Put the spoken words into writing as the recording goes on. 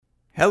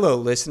Hello,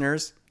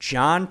 listeners.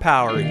 John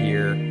Power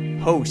here,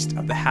 host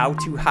of the How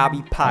to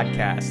Hobby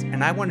podcast,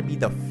 and I want to be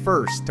the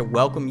first to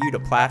welcome you to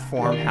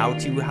platform How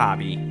to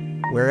Hobby.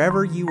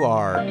 Wherever you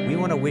are, we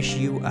want to wish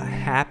you a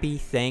happy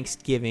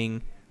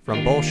Thanksgiving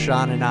from both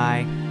Sean and I,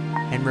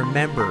 and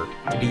remember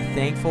to be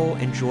thankful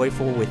and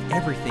joyful with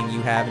everything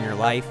you have in your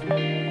life.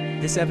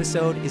 This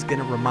episode is going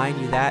to remind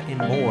you that and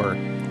more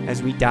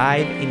as we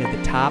dive into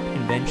the top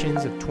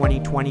inventions of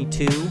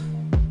 2022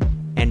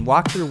 and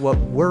walk through what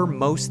we're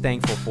most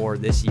thankful for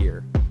this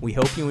year. We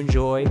hope you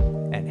enjoy,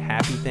 and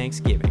happy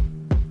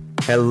Thanksgiving.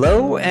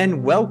 Hello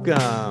and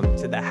welcome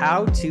to the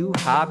How to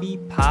Hobby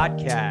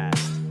podcast.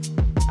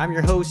 I'm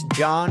your host,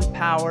 John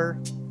Power,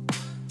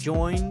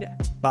 joined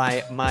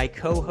by my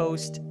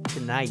co-host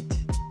tonight,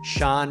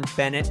 Sean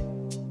Bennett,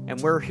 and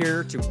we're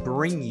here to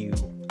bring you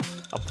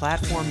a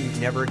platform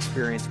you've never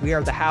experienced. We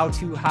are the How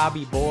to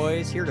Hobby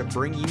boys, here to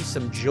bring you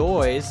some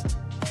joys,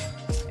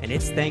 and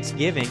it's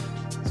Thanksgiving.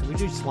 So we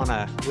just want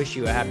to wish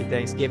you a happy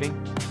Thanksgiving.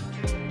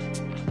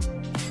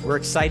 We're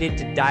excited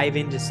to dive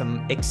into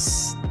some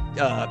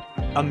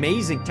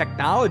amazing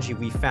technology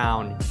we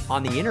found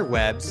on the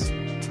interwebs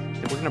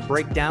that we're going to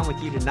break down with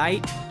you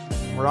tonight.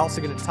 We're also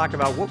going to talk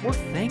about what we're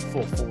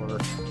thankful for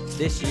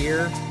this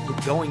year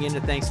going into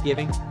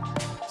Thanksgiving.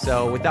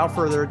 So without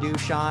further ado,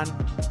 Sean,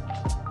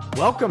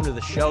 welcome to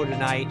the show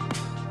tonight.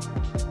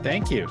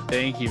 Thank you.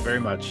 Thank you very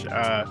much.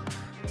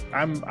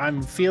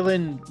 I'm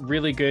feeling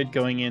really good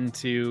going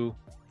into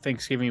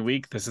Thanksgiving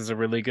week. This is a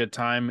really good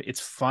time. It's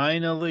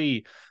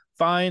finally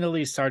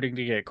starting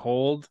to get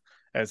cold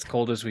as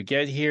we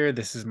get here.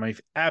 This is my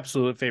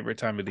absolute favorite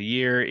time of the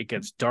year. It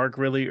gets dark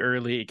really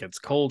early. It gets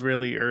cold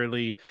really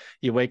early.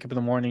 You wake up in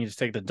the morning, you just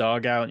take the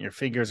dog out and your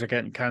fingers are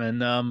getting kind of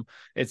numb.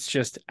 It's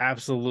just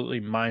absolutely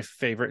my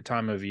favorite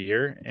time of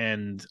year.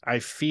 And I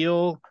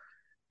feel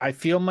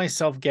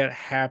myself get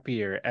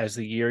happier as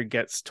the year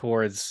gets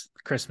towards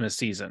Christmas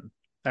season.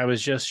 I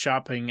was just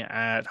shopping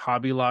at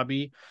Hobby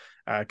Lobby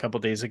a couple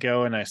days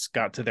ago, and I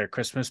got to their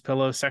Christmas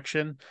pillow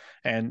section,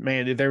 and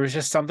man, there was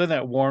just something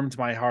that warmed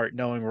my heart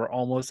knowing we're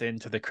almost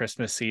into the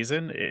Christmas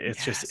season.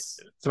 It's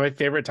my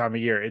favorite time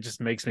of year. It just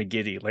makes me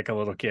giddy like a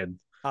little kid.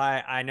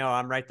 I know,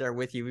 I'm right there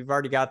with you. We've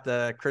already got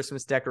the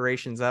Christmas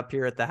decorations up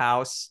here at the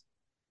house.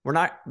 We're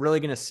not really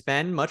going to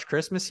spend much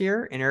Christmas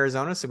here in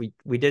Arizona, so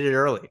we did it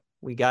early.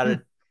 We got it.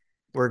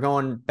 We're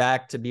going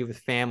back to be with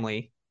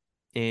family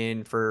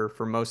for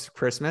most of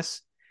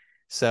Christmas.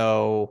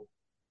 So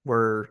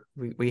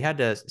we had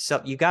to,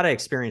 so you got to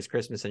experience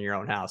Christmas in your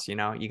own house. You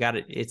know, you got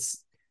to,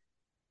 it's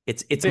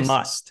a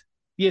must.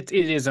 It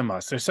is a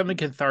must. There's something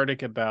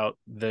cathartic about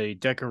the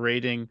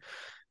decorating,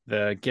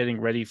 the getting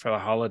ready for the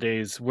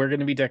holidays. We're going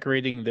to be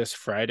decorating this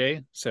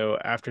Friday. So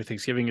after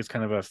Thanksgiving, it's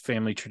kind of a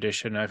family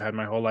tradition I've had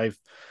my whole life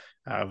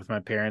with my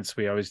parents.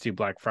 We always do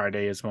Black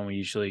Friday is when we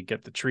usually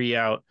get the tree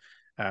out.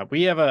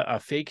 We have a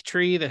fake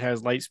tree that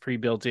has lights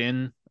pre-built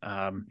in.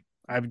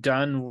 I've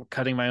done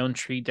cutting my own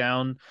tree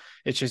down.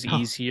 It's just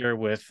easier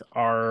with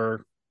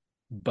our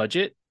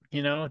budget,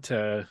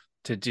 to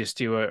just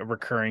do a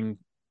recurring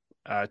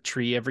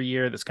tree every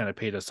year that's kind of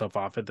paid itself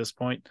off at this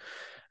point.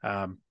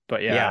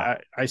 But yeah.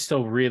 I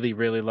still really,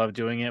 really love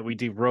doing it. We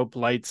do rope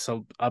lights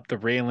up the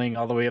railing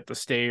all the way up the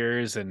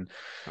stairs, and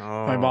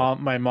my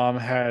mom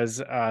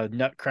has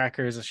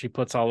nutcrackers that she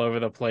puts all over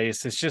the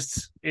place.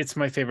 It's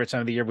my favorite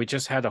time of the year. We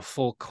just had a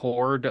full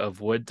cord of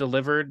wood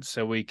delivered,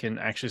 so we can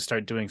actually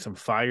start doing some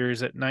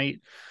fires at night.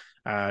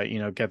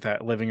 Get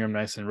that living room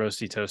nice and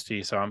roasty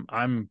toasty. So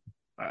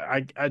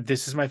I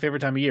this is my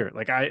favorite time of year.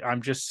 Like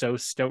I'm just so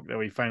stoked that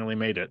we finally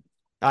made it.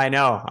 I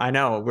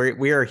know.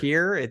 We are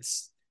here.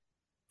 It's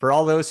for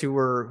all those who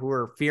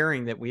were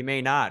fearing that we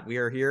may not. We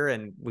are here,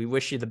 and we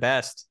wish you the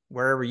best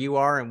wherever you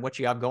are and what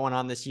you have going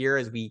on this year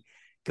as we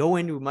go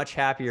into much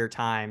happier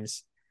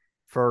times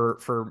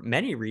for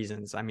many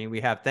reasons. I mean, we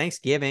have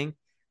Thanksgiving.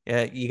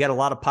 You got a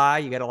lot of pie,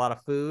 you got a lot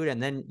of food,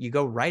 and then you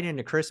go right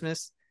into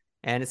Christmas,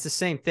 and it's the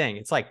same thing.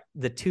 It's like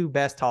the two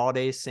best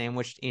holidays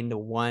sandwiched into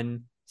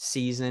one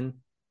season.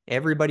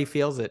 Everybody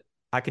feels it.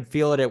 I could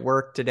feel it at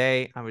work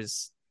today.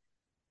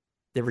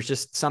 There was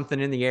just something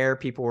in the air.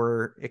 People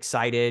were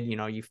excited.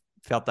 You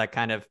felt that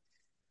kind of,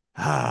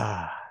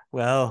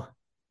 well,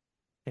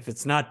 if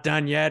it's not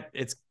done yet,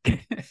 it's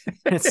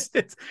just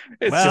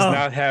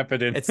not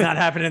happening. It's not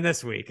happening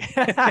this week.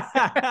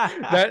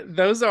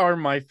 Those are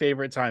my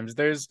favorite times.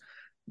 There's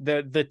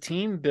the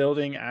team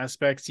building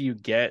aspects you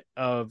get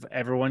of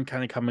everyone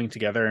kind of coming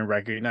together and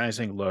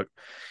recognizing, look,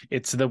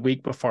 it's the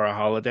week before a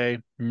holiday.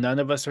 None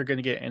of us are going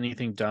to get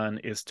anything done.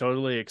 It's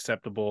totally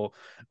acceptable.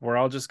 We're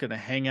all just going to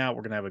hang out.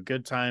 We're going to have a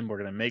good time. We're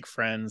going to make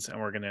friends,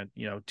 and we're going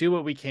to, do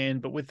what we can,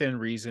 but within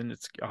reason.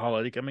 It's a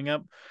holiday coming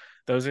up.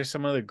 Those are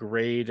some of the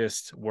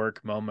greatest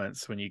work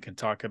moments when you can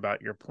talk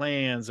about your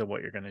plans and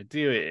what you're going to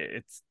do.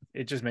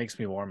 It just makes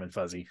me warm and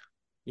fuzzy.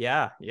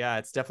 Yeah.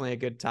 It's definitely a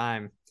good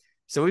time.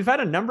 So we've had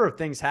a number of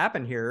things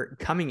happen here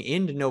coming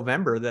into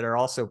November that are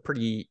also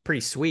pretty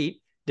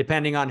sweet,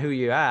 depending on who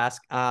you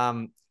ask.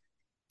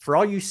 For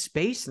all you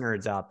space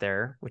nerds out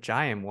there, which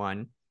I am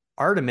one,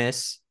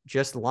 Artemis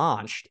just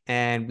launched,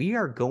 and we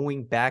are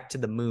going back to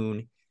the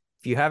moon.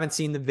 If you haven't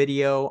seen the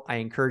video, I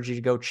encourage you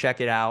to go check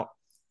it out.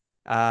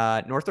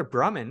 Northrop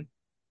Grumman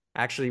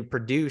actually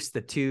produced the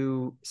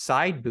 2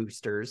 side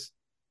boosters,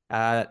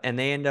 and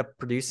they end up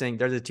producing,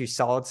 they're the 2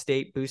 solid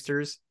state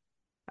boosters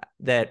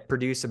that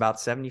produce about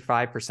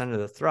 75% of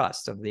the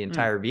thrust of the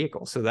entire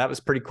vehicle. So that was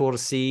pretty cool to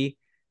see.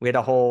 We had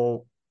a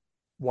whole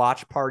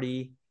watch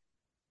party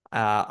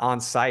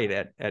on site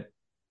at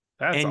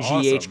That's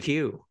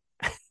NGHQ. Awesome.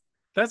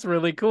 That's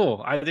really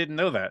cool. I didn't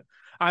know that.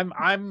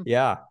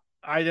 Yeah.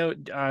 I know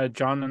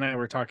John and I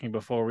were talking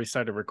before we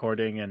started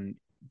recording, and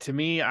to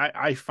me,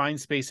 I find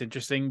space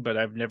interesting, but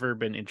I've never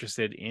been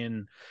interested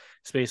in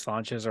space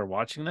launches or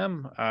watching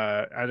them.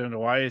 I don't know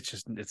why.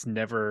 It's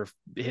never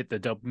hit the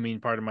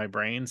dopamine part of my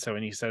brain. So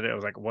when you said it, I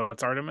was like,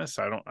 "What's Artemis?"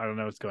 I don't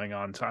know what's going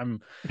on. So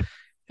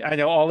I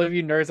know all of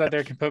you nerds out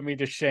there can put me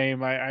to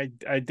shame. I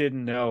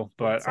didn't know,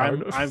 but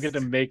I'm going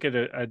to make it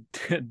a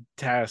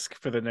task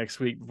for the next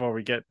week before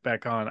we get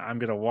back on. I'm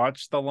going to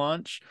watch the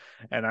launch,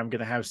 and I'm going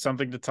to have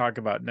something to talk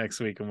about next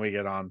week when we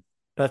get on.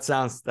 That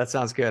sounds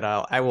good.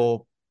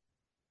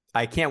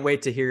 I can't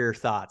wait to hear your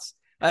thoughts.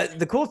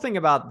 The cool thing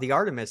about the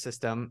Artemis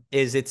system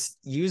is it's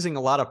using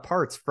a lot of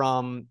parts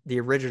from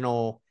the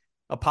original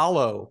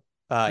Apollo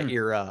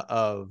era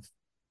of,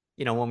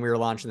 when we were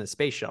launching the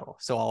space shuttle.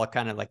 So all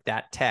kind of like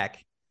that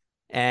tech.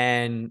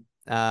 And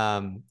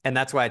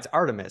that's why it's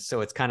Artemis. So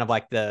it's kind of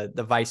like the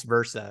vice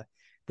versa,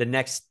 the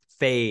next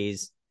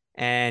phase.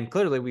 And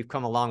clearly we've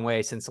come a long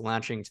way since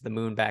launching to the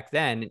moon back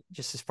then,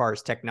 just as far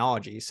as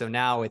technology. So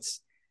now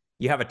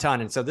you have a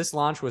ton. And so this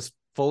launch was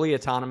fully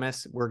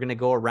autonomous. We're going to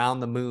go around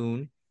the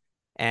moon,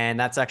 and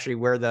that's actually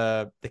where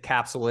the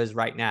capsule is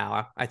right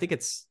now. I think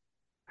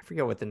I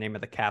forget what the name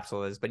of the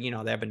capsule is, but they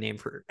have a name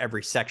for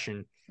every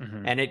section.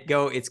 And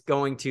it's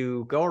going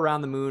to go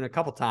around the moon a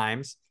couple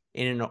times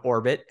in an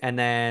orbit and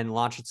then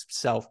launch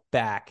itself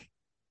back.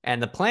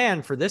 And the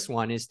plan for this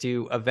one is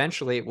to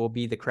eventually it will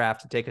be the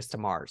craft to take us to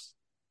Mars.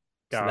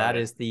 So that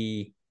is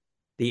the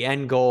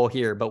end goal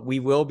here, but we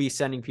will be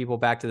sending people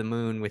back to the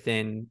moon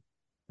within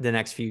the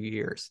next few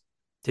years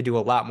to do a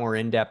lot more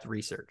in-depth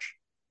research.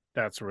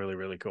 That's really,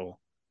 really cool.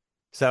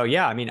 So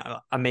yeah, I mean,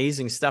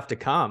 amazing stuff to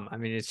come. I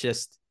mean, it's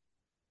just,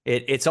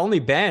 it's only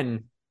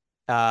been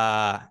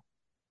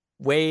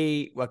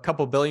way a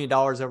couple $1 billion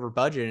over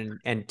budget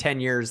and 10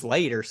 years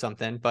late or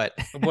something. But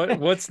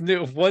what's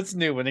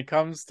new when it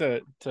comes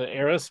to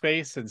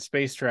aerospace and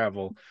space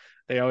travel?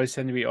 They always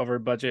tend to be over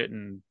budget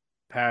and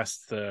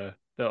past the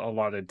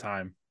allotted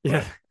time.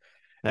 Yeah,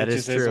 that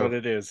is true. What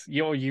it is.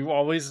 You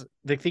always,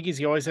 the thing is,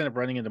 you always end up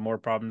running into more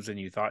problems than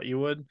you thought you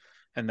would,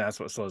 and that's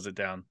what slows it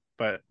down.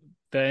 But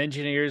the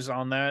engineers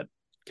on that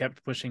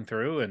kept pushing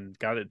through and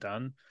got it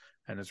done,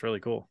 and it's really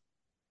cool.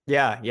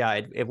 Yeah,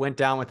 it went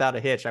down without a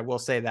hitch. I will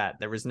say that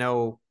there was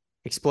no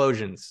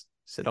explosions,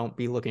 so don't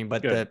be looking.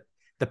 But the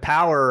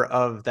power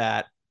of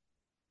that,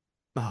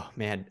 oh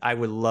man, I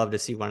would love to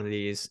see one of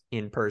these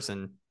in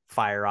person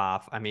fire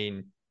off. I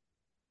mean,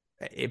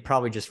 it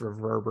probably just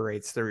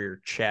reverberates through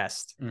your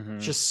chest.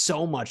 Just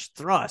so much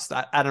thrust.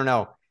 I don't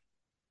know.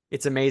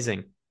 It's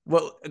amazing.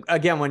 Well,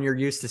 again, when you're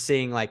used to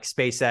seeing like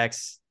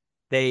SpaceX,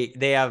 they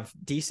have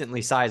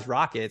decently sized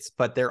rockets,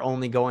 but they're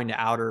only going to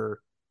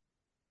outer,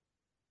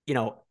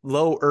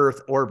 low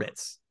Earth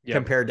orbits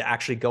compared to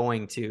actually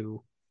going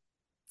to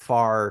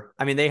far.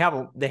 I mean, they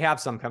have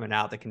some coming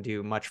out that can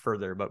do much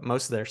further, but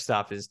most of their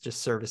stuff is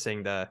just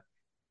servicing the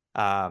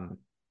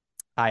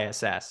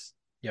ISS.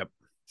 Yep.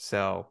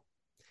 So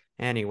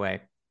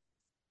anyway,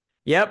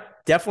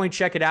 definitely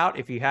check it out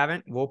if you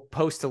haven't. We'll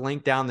post a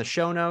link down the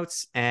show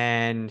notes.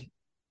 And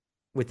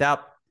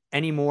without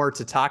any more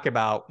to talk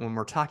about, when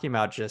we're talking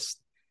about just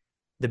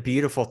the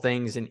beautiful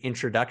things in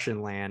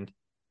introduction land,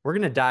 we're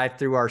going to dive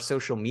through our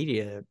social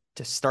media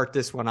to start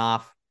this one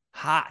off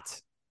hot.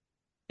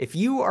 If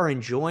you are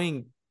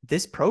enjoying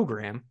this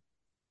program,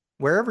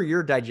 wherever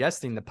you're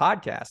digesting the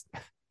podcast,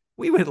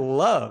 we would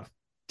love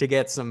to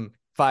get some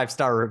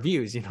 5-star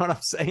reviews. You know what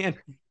I'm saying?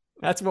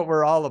 That's what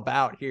we're all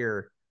about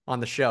here on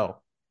the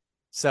show.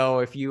 So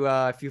if you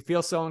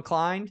feel so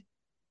inclined,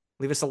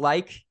 leave us a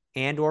like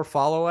and or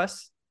follow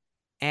us.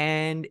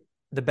 And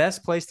the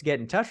best place to get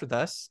in touch with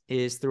us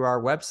is through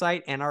our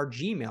website and our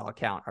Gmail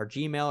account. Our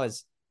Gmail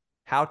is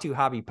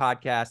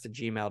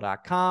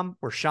howtohobbypodcast@gmail.com,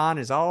 where Sean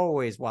is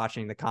always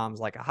watching the comms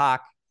like a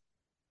hawk,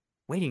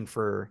 waiting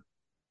for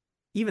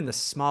even the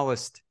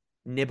smallest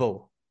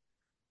nibble.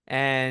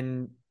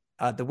 And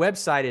the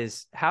website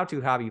is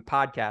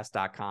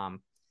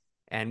howtohobbypodcast.com.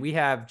 And we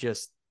have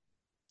just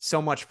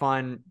so much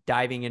fun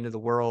diving into the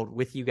world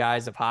with you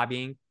guys of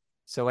hobbying.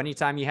 So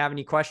anytime you have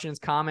any questions,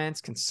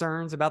 comments,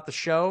 concerns about the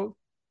show,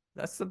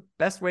 that's the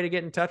best way to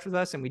get in touch with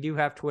us. And we do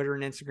have Twitter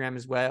and Instagram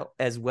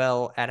as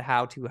well at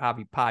How to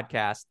Hobby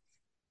Podcast.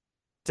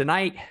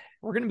 Tonight,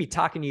 we're going to be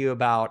talking to you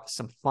about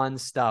some fun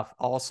stuff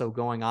also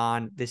going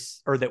on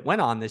that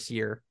went on this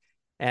year.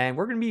 And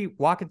we're going to be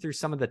walking through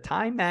some of the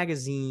Time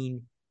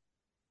Magazine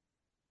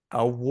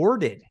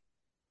awarded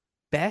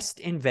Best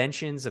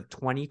Inventions of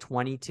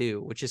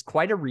 2022, which is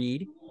quite a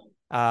read.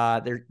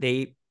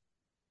 They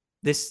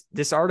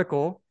this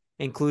article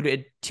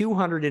included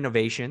 200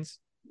 innovations,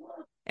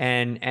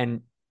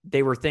 and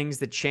they were things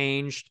that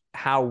changed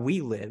how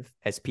we live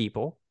as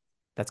people.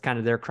 That's kind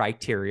of their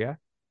criteria.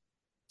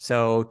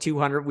 So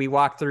 200, we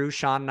walked through,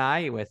 Sean and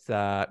I, with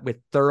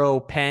thorough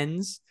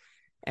pens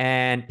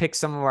and pick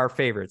some of our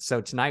favorites.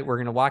 So tonight we're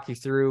going to walk you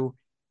through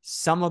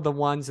some of the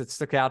ones that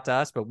stuck out to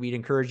us, but we'd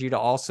encourage you to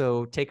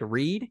also take a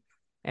read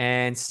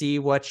and see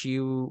what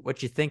you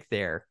think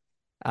there.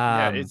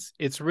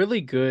 It's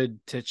really good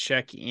to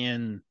check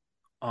in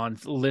on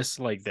lists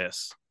like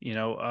this,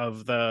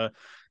 of the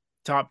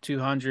top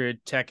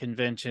 200 tech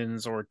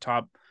inventions, or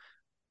top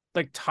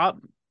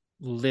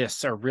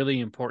lists are really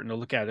important to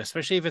look at,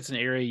 especially if it's an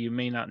area you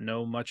may not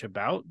know much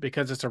about,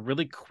 because it's a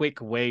really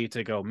quick way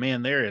to go,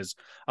 man, there is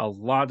a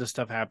lot of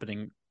stuff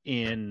happening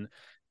in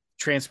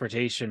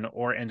transportation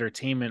or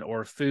entertainment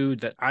or food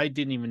that I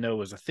didn't even know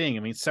was a thing. I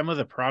mean, some of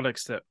the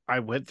products that I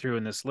went through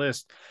in this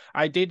list,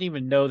 I didn't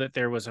even know that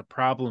there was a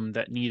problem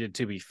that needed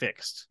to be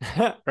fixed.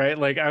 Right?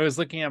 Like, I was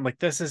looking at, I'm like,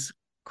 this is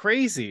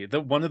crazy.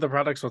 One of the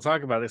products we'll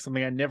talk about is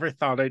something I never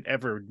thought I'd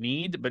ever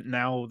need, but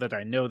now that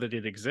I know that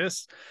it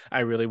exists,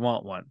 I really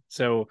want one.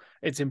 So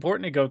it's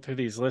important to go through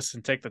these lists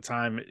and take the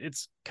time.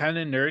 It's kind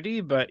of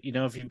nerdy, but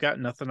if you've got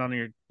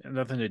nothing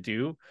to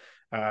do,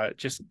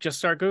 just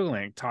start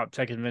Googling top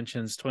tech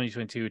inventions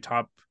 2022,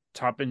 top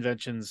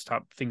inventions,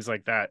 top things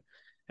like that.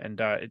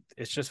 And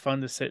it's just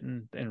fun to sit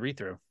and read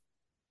through.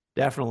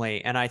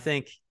 Definitely. And I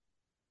think,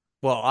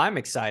 well, I'm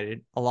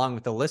excited along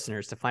with the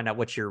listeners to find out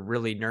what you're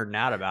really nerding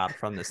out about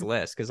from this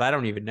list, because I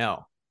don't even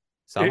know.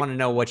 So I want to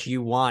know what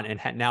you want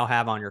and now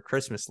have on your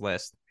Christmas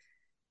list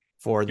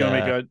for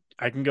the.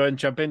 I can go ahead and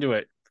jump into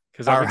it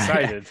because I'm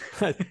excited.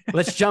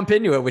 Let's jump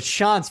into it with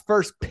Sean's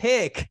first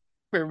pick.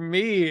 For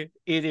me,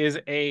 it is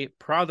a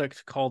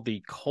product called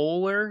the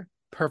Kohler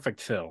Perfect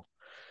Fill.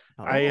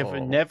 Oh. I have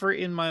never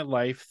in my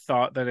life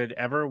thought that I'd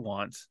ever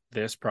want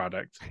this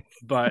product,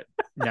 but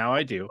now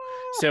I do.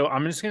 So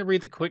I'm just going to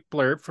read the quick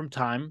blurb from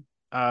Time.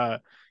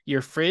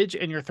 Your fridge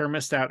and your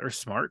thermostat are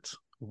smart.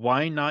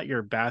 Why not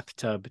your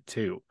bathtub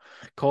too?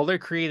 Kohler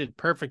created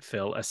Perfect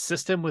Fill, a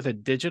system with a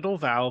digital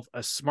valve,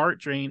 a smart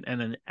drain,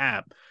 and an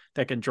app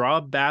that can draw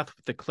a bath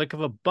with the click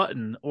of a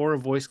button or a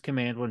voice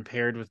command when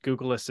paired with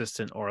Google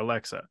Assistant or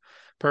Alexa.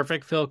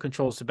 Perfect Fill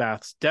controls the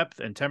bath's depth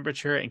and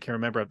temperature and can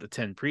remember up to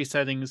 10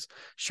 presettings,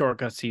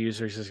 shortcuts to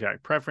users'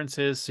 exact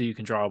preferences, so you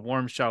can draw a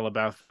warm, shallow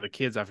bath for the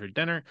kids after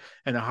dinner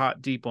and a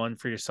hot, deep one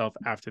for yourself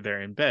after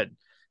they're in bed,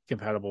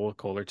 compatible with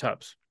Kohler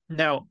tubs.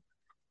 Now,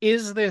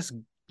 is this,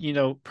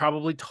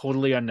 probably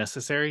totally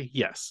unnecessary?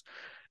 Yes.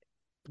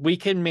 We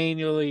can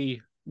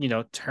manually,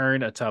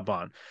 turn a tub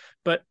on,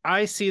 but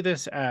I see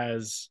this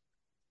as,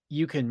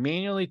 you can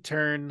manually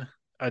turn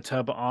a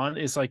tub on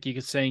is like you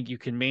could say you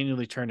can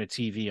manually turn a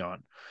TV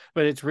on,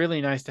 but it's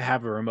really nice to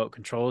have a remote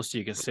control so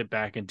you can sit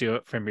back and do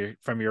it from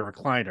your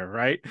recliner,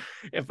 right?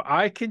 If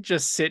I could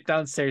just sit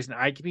downstairs and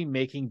I could be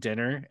making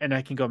dinner and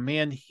I can go,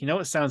 man,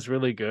 it sounds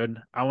really good.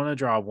 I want to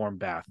draw a warm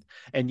bath.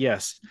 And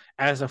yes,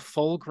 as a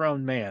full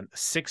grown man,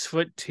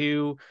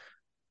 6'2",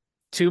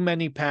 too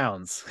many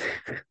pounds,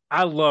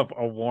 I love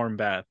a warm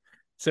bath.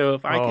 So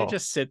if I could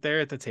just sit there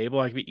at the table,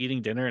 I could be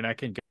eating dinner and I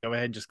can go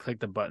ahead and just click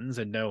the buttons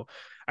and know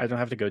I don't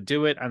have to go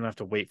do it. I don't have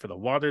to wait for the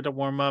water to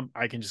warm up.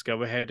 I can just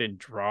go ahead and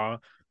draw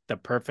the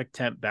perfect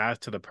temp bath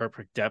to the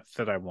perfect depth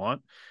that I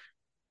want.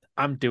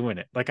 I'm doing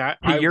it. Like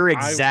your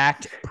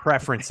exact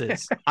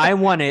preferences. I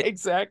want it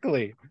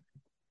exactly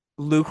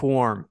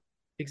lukewarm.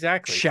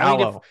 Exactly.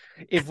 Shallow. I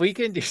mean, if we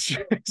can do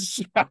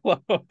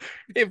shallow,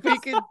 if we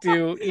can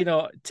do,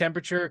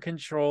 temperature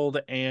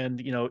controlled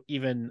and,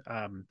 even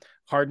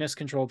hardness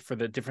controlled for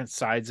the different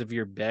sides of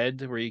your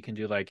bed, where you can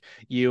do like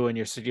you and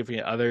your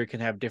significant other can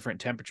have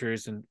different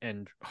temperatures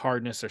and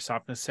hardness or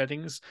softness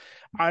settings.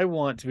 I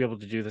want to be able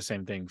to do the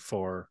same thing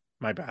for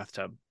my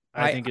bathtub.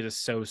 I think it is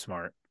so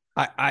smart.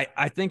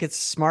 I think it's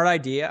a smart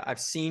idea. I've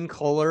seen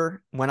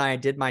Kohler when I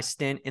did my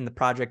stint in the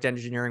project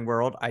engineering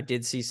world. I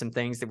did see some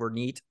things that were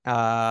neat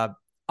on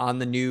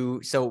the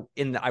new. So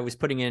I was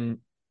putting in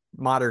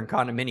modern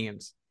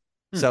condominiums.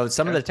 So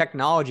some of the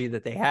technology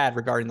that they had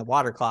regarding the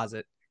water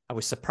closet, I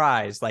was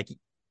surprised. Like,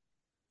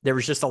 there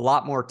was just a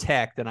lot more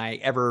tech than I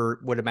ever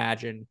would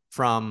imagine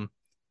from,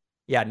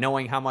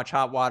 knowing how much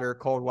hot water,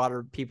 cold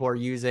water people are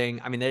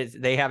using. I mean,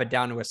 they have it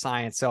down to a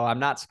science. So I'm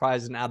not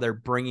surprised now they're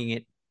bringing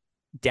it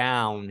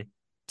down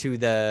to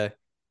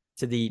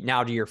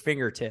your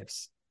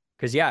fingertips,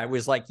 because it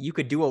was like you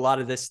could do a lot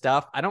of this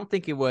stuff. I don't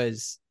think it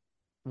was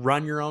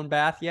run your own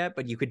bath yet,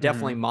 but you could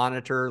definitely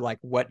monitor like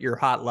what your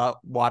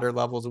hot water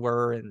levels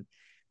were, and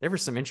there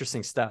was some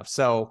interesting stuff.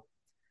 So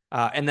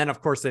and then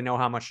of course they know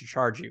how much to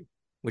charge you,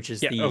 which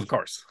is of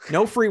course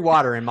no free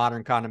water in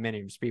modern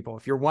condominiums, people.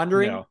 If you're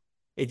wondering,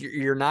 if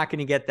you're not going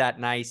to get that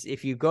nice,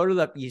 if you go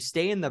to you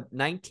stay in the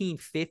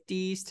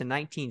 1950s to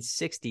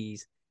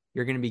 1960s,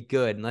 you're going to be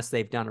good, unless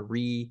they've done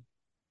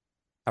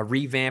a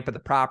revamp of the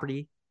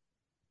property,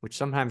 which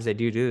sometimes they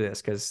do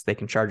this because they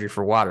can charge you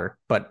for water.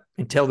 But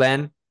until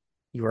then,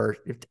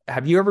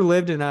 have you ever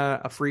lived in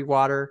a free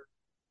water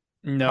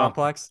No,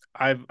 complex?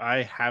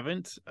 I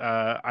haven't.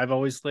 I've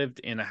always lived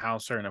in a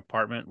house or an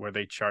apartment where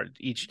they charge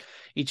each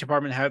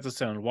apartment has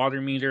its own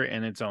water meter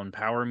and its own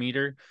power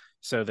meter,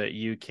 so that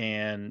you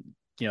can,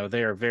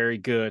 they are very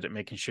good at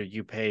making sure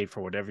you pay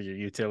for whatever your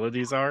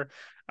utilities are.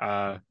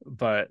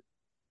 But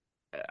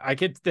I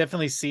could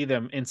definitely see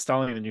them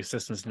installing the new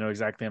systems to know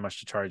exactly how much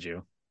to charge you.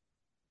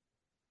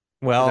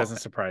 It Well, doesn't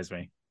surprise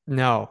me.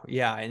 no,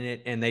 yeah,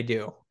 and they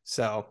do.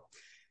 So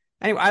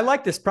anyway, I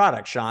like this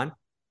product, Sean.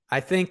 I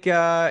think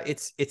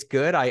it's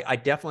good. I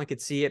definitely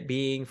could see it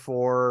being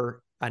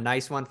for a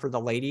nice one for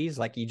the ladies.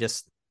 Like you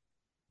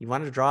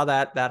want to draw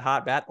that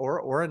hot bat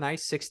or a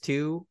nice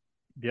 6'2"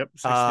 Yep,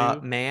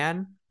 6'2".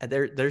 man.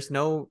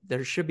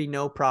 There should be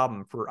no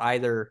problem for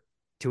either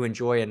to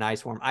enjoy a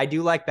nice warm. I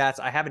do like bats.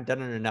 I haven't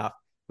done it enough.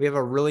 We have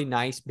a really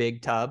nice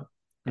big tub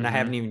and I Mm-hmm.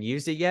 haven't even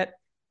used it yet.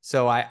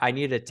 So I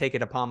need to take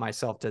it upon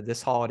myself to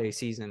this holiday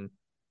season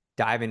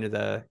dive into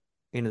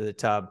the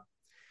tub.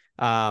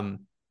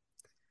 Um,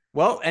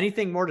 well,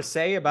 anything more to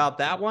say about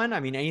that one? I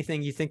mean,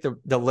 anything you think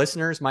the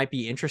listeners might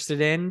be interested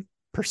in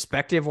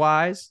perspective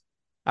wise?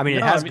 I mean, it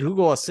No, I has mean,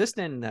 Google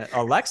Assistant and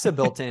Alexa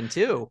built in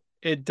too.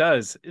 it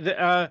does.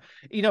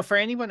 For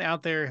anyone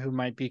out there who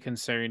might be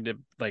concerned of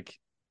like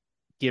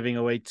giving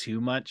away too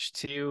much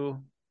to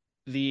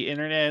the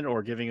internet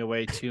or giving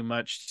away too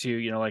much to,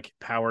 like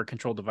power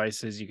control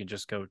devices, you can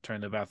just go turn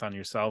the bath on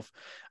yourself.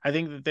 I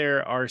think that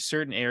there are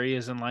certain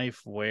areas in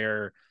life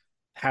where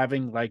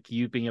having like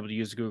you being able to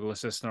use Google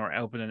Assistant or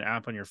open an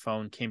app on your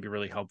phone can be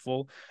really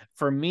helpful.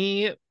 For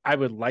me, I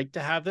would like to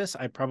have this.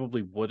 I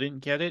probably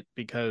wouldn't get it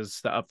because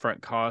the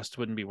upfront cost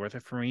wouldn't be worth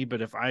it for me.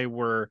 But if I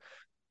were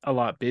a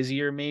lot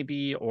busier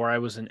maybe, or I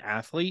was an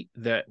athlete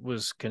that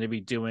was going to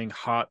be doing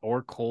hot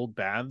or cold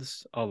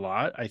baths a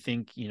lot, I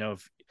think,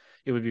 if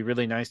it would be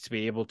really nice to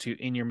be able to,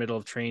 in your middle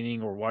of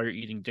training or while you're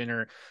eating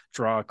dinner,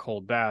 draw a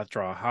cold bath,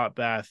 draw a hot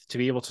bath, to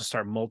be able to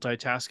start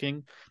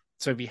multitasking.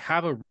 So if you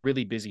have a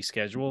really busy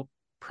schedule,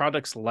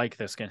 products like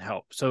this can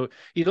help. So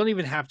you don't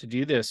even have to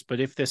do this, but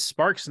if this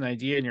sparks an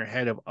idea in your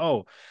head of,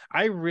 oh,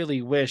 I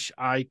really wish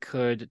I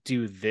could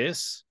do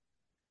this,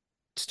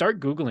 start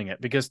Googling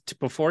it, because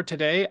before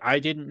today, I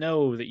didn't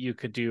know that you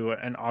could do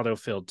an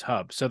auto-filled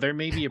tub. So there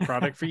may be a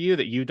product for you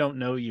that you don't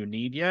know you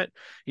need yet.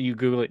 You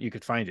Google it, you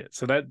could find it.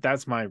 So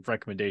that's my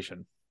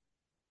recommendation.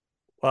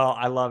 Well,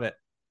 I love it.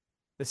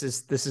 This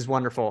is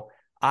wonderful.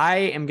 I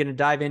am going to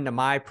dive into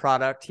my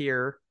product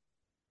here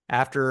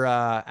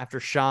after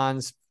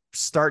Sean's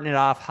starting it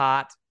off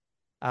hot.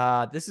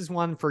 This is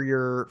one for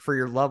your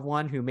loved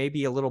one who may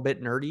be a little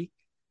bit nerdy,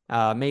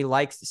 may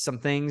like some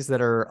things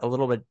that are a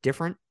little bit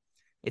different.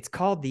 It's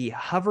called the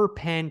Hover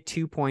Pen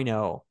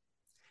 2.0.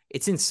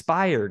 It's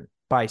inspired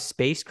by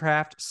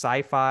spacecraft,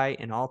 sci-fi,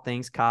 and all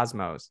things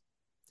cosmos.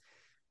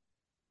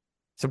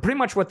 So pretty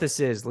much what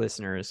this is,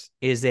 listeners,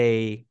 is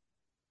a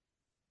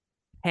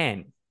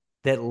pen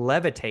that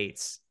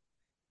levitates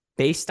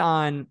based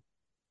on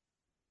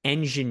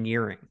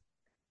engineering.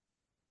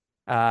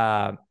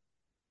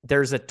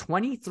 There's a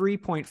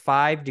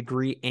 23.5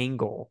 degree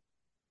angle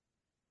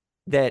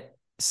that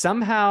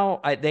somehow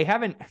they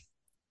haven't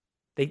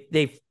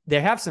they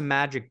have some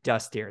magic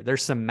dust here.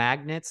 There's some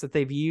magnets that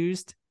they've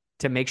used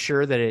to make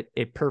sure that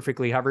it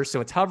perfectly hovers.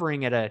 So it's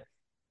hovering at a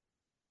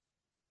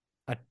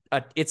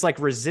it's like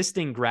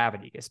resisting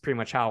gravity is pretty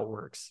much how it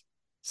works.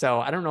 So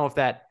I don't know if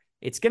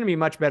it's going to be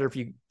much better if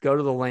you go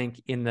to the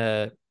link in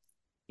the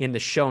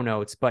show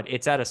notes, but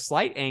it's at a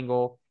slight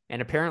angle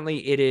and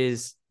apparently it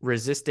is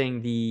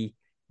resisting the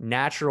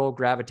natural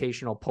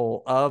gravitational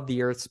pull of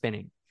the earth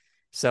spinning.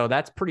 So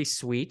that's pretty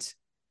sweet.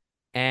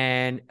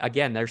 And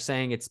again, they're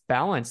saying it's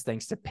balanced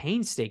thanks to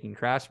painstaking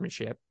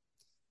craftsmanship.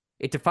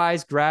 It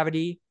defies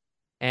gravity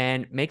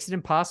and makes it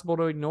impossible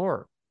to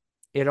ignore.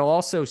 It'll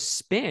also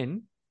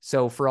spin.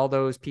 So for all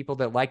those people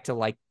that like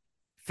to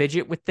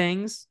fidget with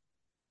things,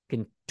 you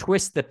can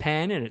twist the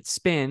pen and it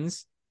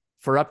spins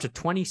for up to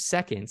 20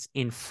 seconds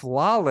in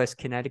flawless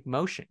kinetic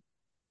motion.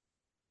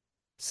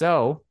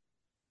 So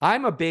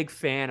I'm a big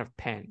fan of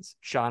pens,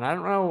 Sean. I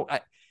don't know.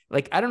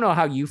 I don't know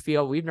how you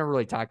feel. We've never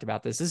really talked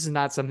about this. This is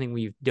not something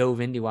we've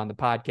dove into on the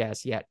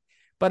podcast yet,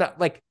 but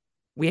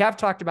we have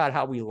talked about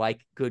how we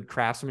like good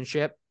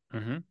craftsmanship.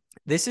 Mm-hmm.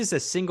 This is a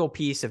single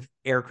piece of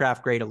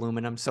aircraft grade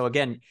aluminum. So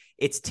again,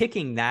 it's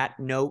ticking that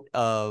note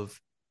of,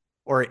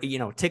 or,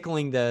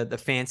 tickling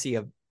the fancy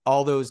of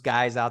all those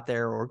guys out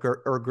there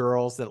or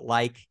girls that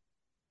like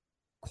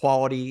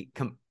quality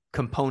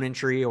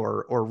componentry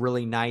or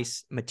really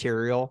nice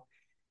material.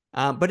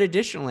 But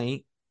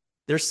additionally,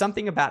 there's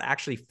something about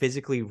actually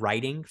physically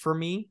writing for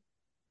me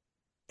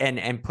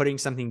and putting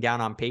something down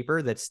on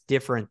paper that's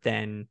different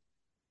than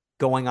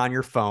going on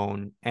your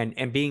phone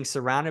and being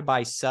surrounded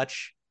by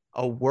such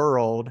a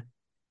world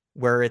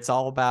where it's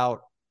all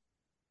about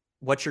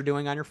what you're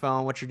doing on your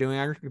phone, what you're doing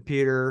on your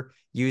computer,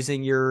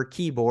 using your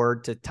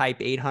keyboard to type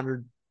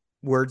 800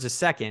 words a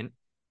second.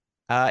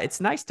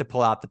 It's nice to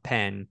pull out the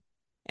pen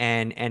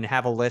and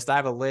have a list. I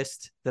have a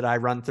list that I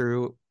run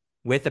through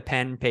with a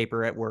pen and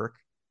paper at work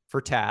for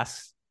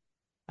tasks.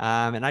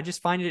 And I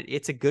just find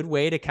it's a good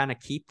way to kind of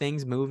keep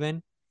things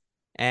moving.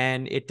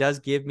 And it does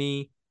give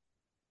me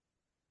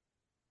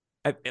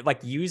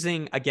like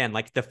using, again,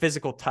 like the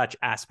physical touch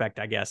aspect,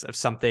 I guess, of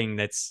something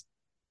that's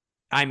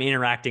I'm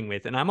interacting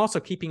with. And I'm also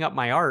keeping up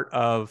my art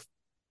of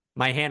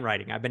my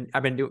handwriting. I've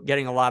been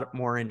getting a lot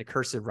more into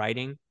cursive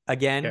writing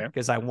again,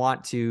 because I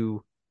want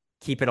to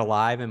keep it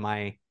alive in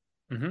my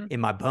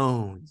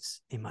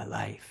bones, in my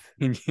life.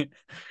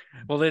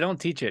 Well, they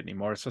don't teach it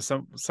anymore, so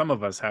some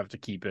of us have to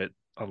keep it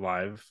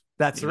alive.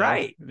 That's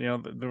right.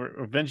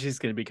 Eventually it's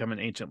going to become an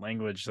ancient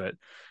language that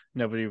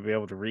nobody will be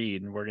able to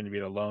read, and we're going to be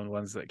the lone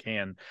ones that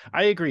can.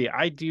 I agree.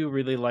 I do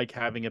really like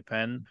having a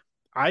pen.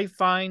 I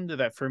find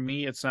that for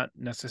me, it's not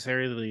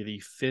necessarily the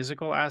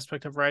physical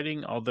aspect of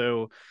writing,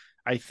 although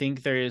I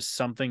think there is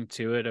something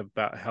to it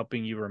about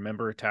helping you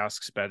remember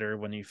tasks better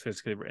when you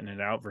physically written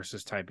it out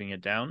versus typing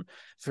it down.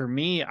 For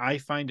me, I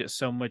find it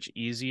so much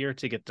easier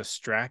to get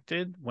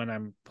distracted when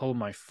I'm pulling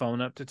my phone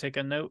up to take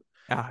a note.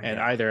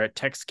 Either a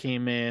text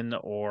came in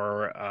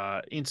or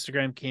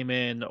Instagram came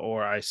in,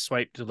 or I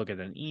swiped to look at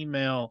an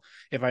email.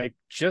 If I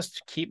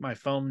just keep my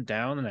phone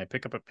down and I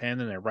pick up a pen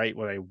and I write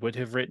what I would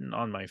have written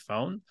on my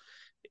phone,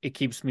 it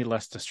keeps me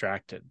less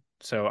distracted.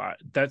 So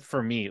that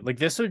for me, like,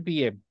 this would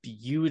be a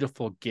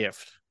beautiful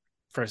gift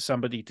for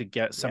somebody to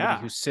get,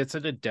 somebody who sits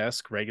at a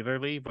desk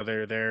regularly,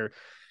 whether they're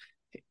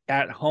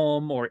at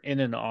home or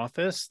in an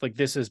office. Like,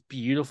 this is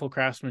beautiful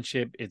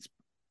craftsmanship. It's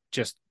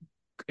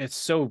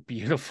so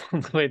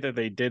beautiful. The way that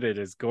they did it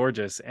is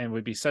gorgeous, and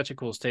would be such a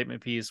cool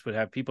statement piece, would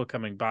have people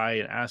coming by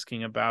and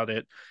asking about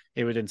it.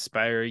 It would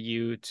inspire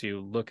you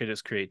to look at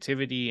its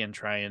creativity and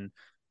try and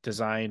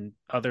design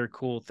other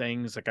cool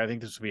things. Like, I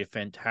think this would be a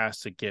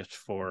fantastic gift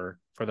for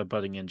the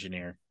budding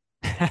engineer.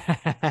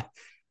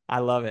 I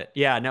love it.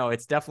 Yeah, no,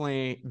 it's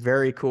definitely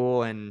very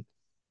cool. And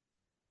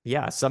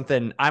yeah,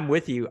 something I'm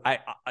with you.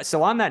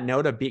 So on that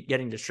note of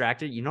getting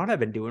distracted, you know what I've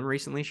been doing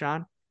recently,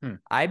 Sean?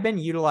 I've been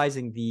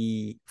utilizing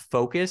the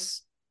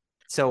focus.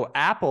 So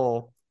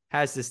Apple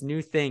has this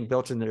new thing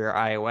built into their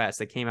iOS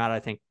that came out, I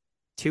think,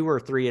 2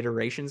 or 3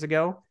 iterations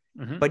ago.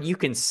 But you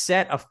can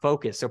set a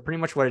focus. So pretty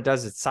much what it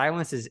does is it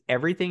silences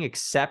everything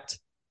except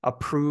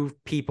approved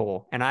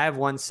people. And I have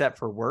one set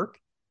for work.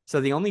 So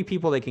the only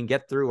people they can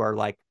get through are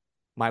like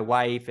my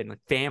wife and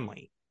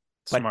family.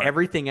 But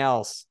everything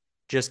else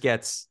just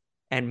gets,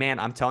 and man,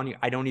 I'm telling you,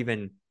 I don't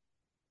even,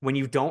 when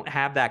you don't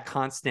have that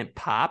constant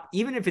pop,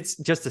 even if it's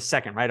just a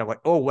second, right? I'm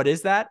like, oh, what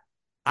is that?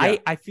 Yeah.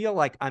 I feel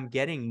like I'm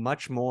getting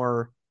much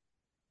more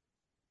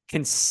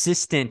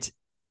consistent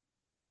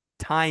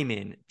time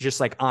in just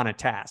like on a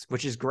task,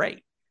 which is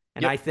great.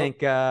 And I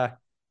think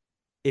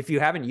if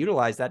you haven't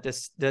utilized that,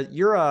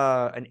 you're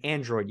an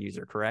Android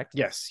user, correct?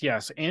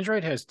 Yes.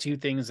 Android has 2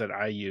 things that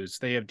I use.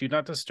 They have Do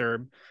Not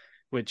Disturb,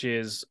 which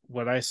is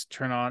what I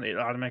turn on. It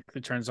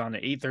automatically turns on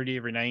at 8:30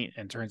 every night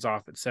and turns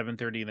off at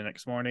 7:30 the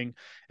next morning.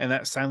 And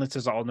that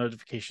silences all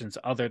notifications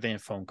other than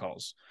phone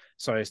calls.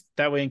 So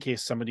that way, in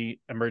case somebody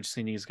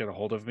emergency needs to get a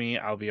hold of me,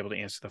 I'll be able to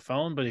answer the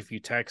phone. But if you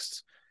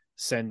text,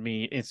 send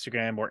me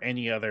Instagram or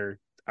any other,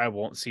 I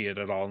won't see it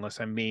at all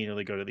unless I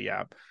manually go to the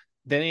app.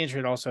 Then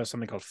Android also has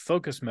something called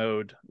focus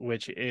mode,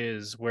 which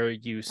is where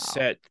you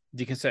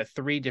can set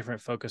 3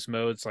 different focus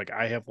modes. Like,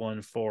 I have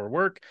one for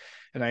work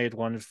and I had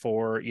one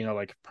for,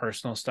 like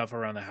personal stuff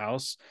around the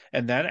house.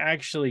 And that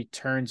actually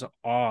turns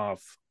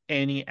off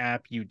any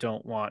app you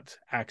don't want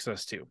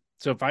access to.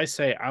 So if I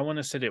say I want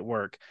to sit at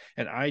work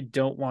and I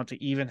don't want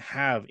to even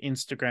have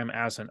Instagram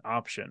as an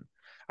option,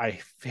 I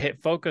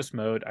hit focus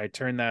mode, I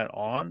turn that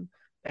on.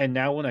 And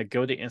now when I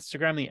go to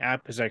Instagram, the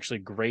app is actually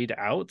grayed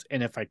out.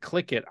 And if I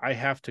click it,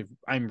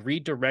 I'm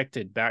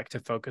redirected back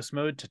to focus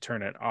mode to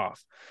turn it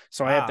off.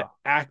 So I have to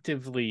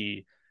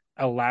actively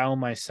allow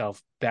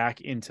myself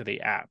back into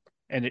the app.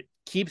 And it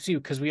keeps you,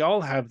 because we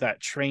all have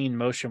that train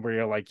motion where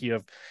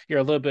you're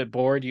a little bit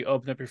bored, you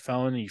open up your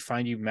phone and you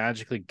find you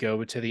magically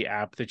go to the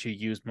app that you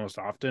use most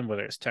often,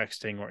 whether it's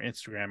texting or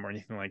Instagram or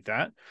anything like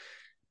that.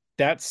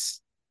 That's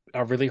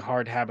a really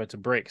hard habit to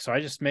break. So I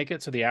just make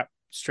it so the app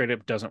straight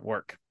up doesn't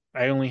work.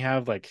 I only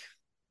have like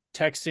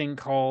texting,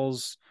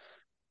 calls,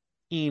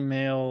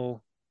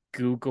 email,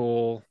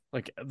 Google,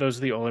 like those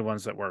are the only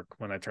ones that work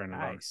when I turn it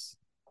on.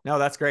 No,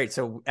 that's great.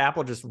 So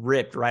Apple just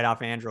ripped right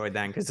off Android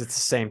then, because it's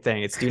the same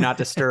thing. It's Do Not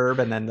Disturb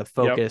and then the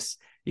focus.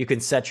 You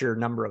can set your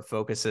number of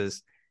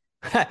focuses.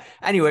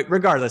 Anyway,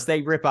 regardless,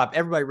 they rip off.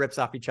 Everybody rips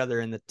off each other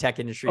in the tech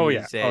industry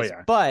these days.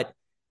 But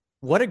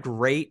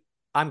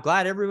I'm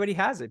glad everybody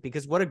has it,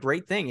 because what a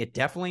great thing. It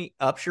definitely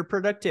ups your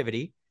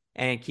productivity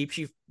and keeps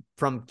you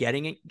from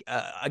getting it.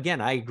 Again,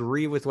 I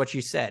agree with what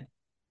you said.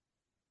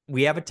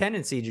 We have a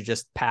tendency to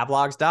just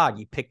Pavlov's dog.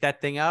 You pick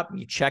that thing up,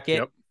 you check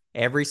it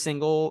every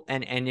single,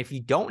 and if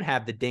you don't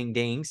have the ding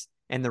dings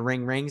and the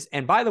ring rings,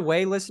 and by the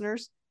way,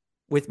 listeners,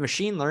 with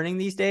machine learning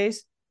these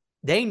days,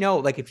 they know,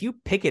 like, if you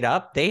pick it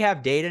up, they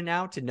have data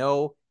now to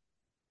know,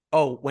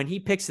 oh, when he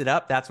picks it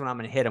up, that's when I'm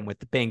going to hit him with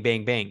the bang,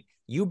 bang, bang.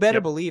 You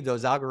better believe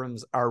those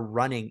algorithms are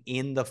running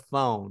in the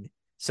phone.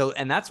 So,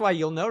 and that's why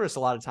you'll notice a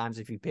lot of times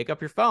if you pick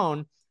up your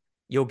phone,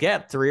 you'll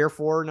get 3 or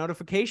 4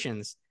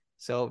 notifications.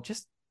 So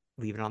just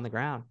leave it on the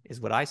ground is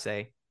what I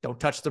say. Don't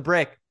touch the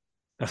brick.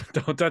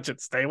 Don't touch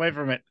it. Stay away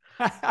from it.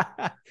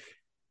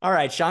 All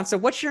right, Sean. So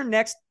what's your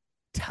next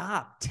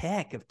top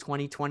tech of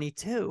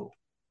 2022?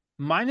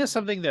 Mine is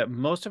something that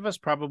most of us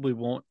probably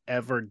won't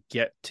ever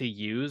get to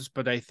use,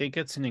 but I think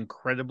it's an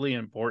incredibly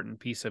important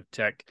piece of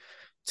tech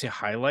to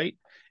highlight.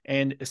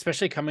 And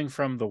especially coming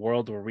from the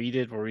world where we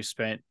did, where we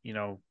spent,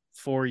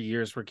 4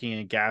 years working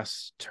in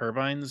gas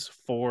turbines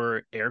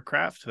for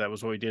aircraft. That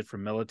was what we did for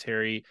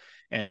military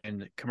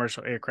and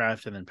commercial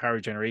aircraft and then power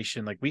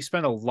generation. Like we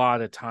spent a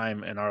lot of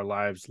time in our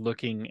lives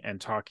looking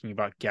and talking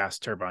about gas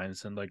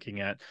turbines and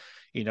looking at,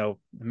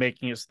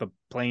 making it so the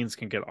planes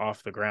can get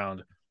off the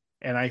ground.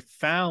 And I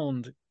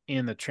found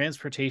in the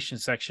transportation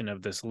section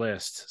of this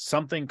list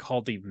something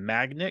called the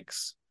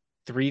Magnix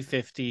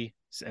 350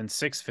 and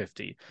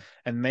 650.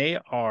 And they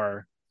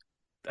are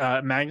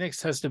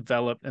Magnix has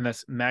developed, and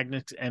that's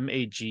Magnix,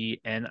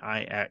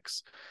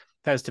 Magnix,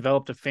 has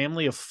developed a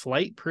family of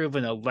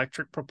flight-proven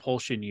electric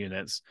propulsion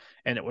units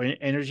and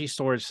energy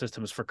storage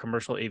systems for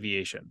commercial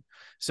aviation.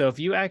 So if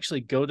you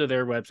actually go to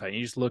their website and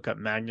you just look up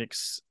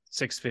Magnix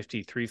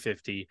 650,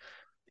 350,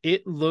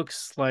 it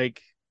looks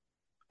like,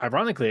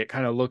 ironically, it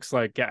kind of looks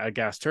like a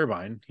gas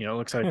turbine. It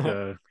looks like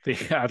the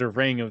outer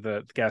ring of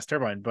the gas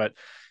turbine, but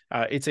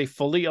it's a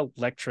fully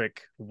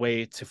electric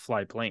way to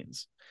fly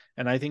planes.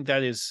 And I think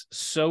that is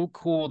so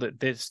cool that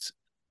this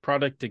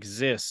product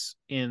exists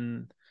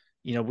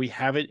we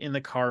have it in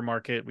the car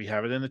market, we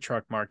have it in the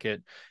truck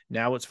market.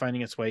 Now it's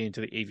finding its way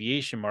into the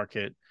aviation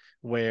market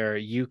where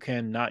you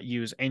can not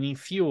use any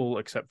fuel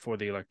except for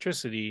the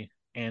electricity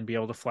and be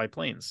able to fly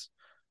planes.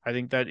 I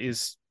think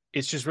it's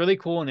just really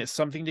cool. And it's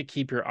something to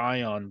keep your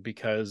eye on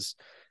because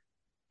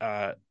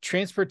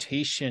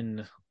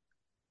transportation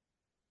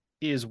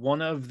is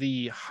one of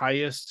the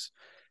highest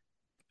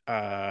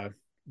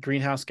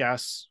greenhouse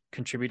gas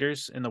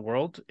contributors in the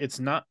world. It's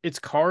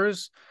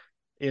cars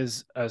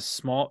is a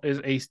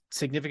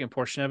significant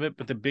portion of it,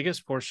 but the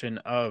biggest portion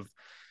of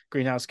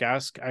greenhouse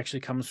gas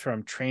actually comes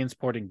from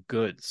transporting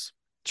goods,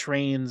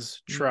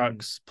 trains,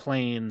 trucks,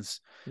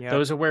 planes. Yep.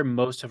 Those are where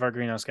most of our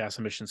greenhouse gas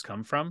emissions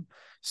come from.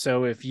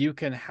 So if you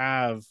can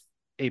have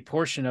a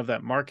portion of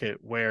that market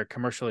where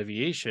commercial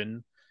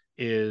aviation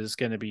is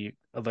going to be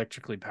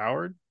electrically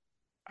powered,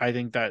 I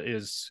think that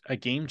is a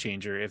game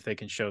changer if they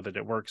can show that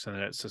it works and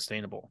that it's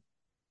sustainable.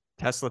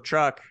 Tesla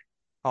truck,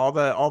 all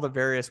the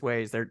various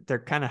ways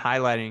they're kind of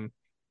highlighting,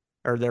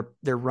 or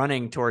they're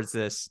running towards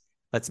this.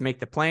 Let's make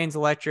the planes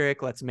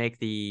electric. Let's make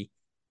the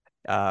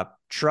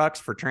trucks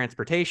for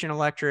transportation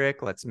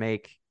electric. Let's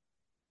make.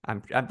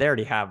 They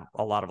already have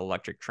a lot of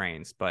electric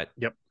trains, but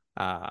yep.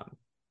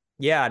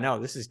 Yeah, no,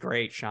 this is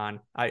great,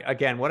 Sean.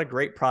 Again, what a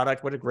great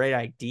product. What a great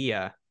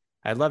idea.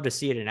 I'd love to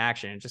see it in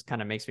action. It just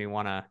kind of makes me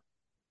want to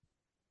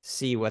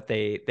see what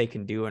they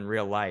can do in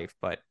real life,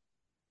 but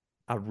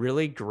a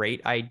really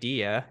great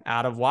idea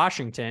out of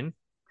Washington.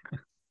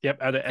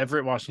 Yep, out of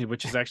Everett, Washington,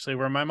 which is actually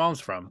where my mom's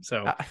from.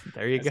 So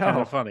there you go. Kind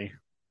of funny.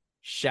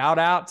 Shout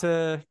out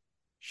to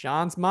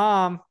Sean's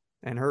mom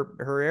and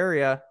her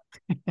area.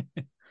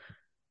 Look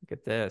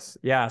at this.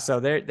 Yeah, so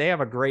they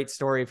have a great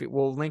story.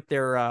 We'll link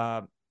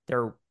their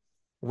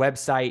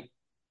website,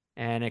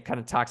 and it kind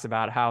of talks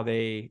about how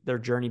their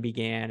journey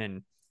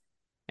began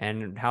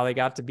and how they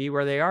got to be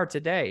where they are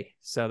today.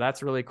 So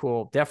that's really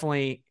cool.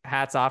 Definitely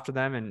hats off to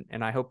them.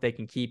 And I hope they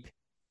can keep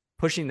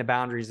pushing the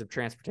boundaries of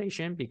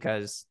transportation,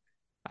 because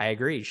I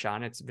agree,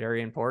 Sean, it's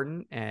very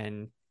important.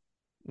 And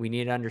we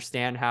need to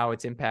understand how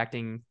it's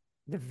impacting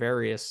the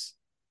various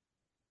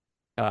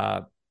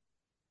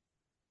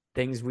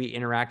things we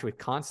interact with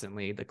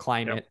constantly, the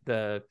climate,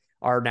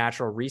 our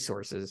natural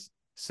resources.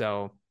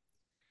 So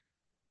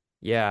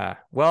yeah,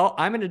 well,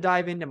 I'm going to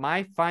dive into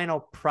my final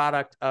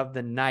product of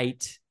the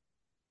night.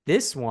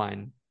 This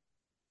one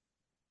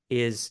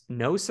is,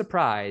 no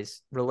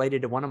surprise,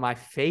 related to one of my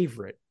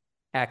favorite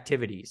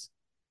activities,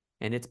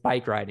 and it's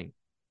bike riding.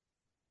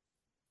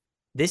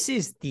 This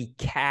is the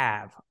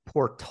CAV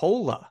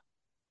Portola,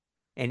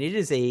 and it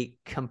is a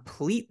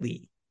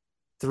completely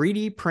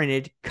 3D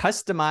printed,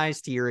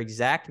 customized to your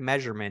exact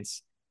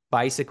measurements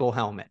bicycle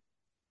helmet.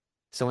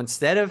 So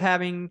instead of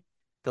having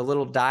the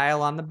little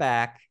dial on the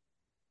back,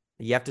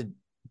 you have to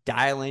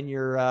dial in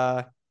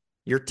your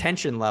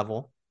tension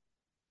level.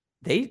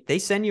 They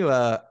send you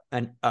a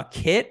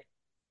kit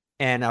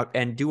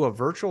and do a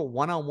virtual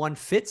one-on-one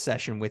fit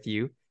session with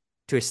you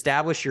to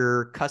establish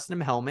your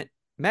custom helmet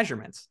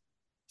measurements.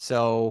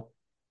 So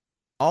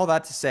all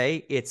that to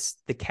say, it's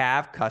the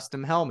CAV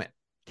custom helmet,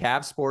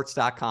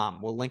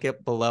 cavsports.com. We'll link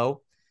it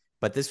below,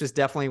 but this was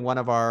definitely one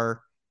of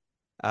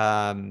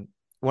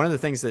the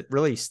things that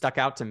really stuck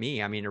out to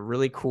me. I mean, a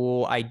really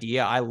cool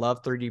idea. I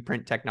love 3D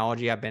print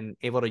technology. I've been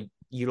able to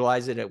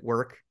utilize it at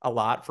work a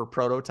lot for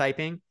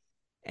prototyping.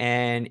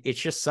 And it's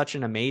just such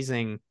an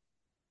amazing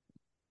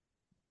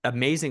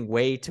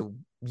way to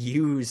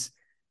use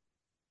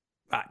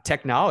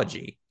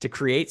technology to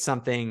create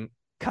something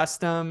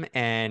custom.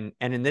 And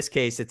in this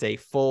case, it's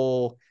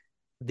the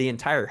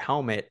entire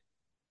helmet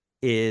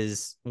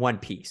is one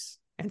piece.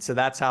 And so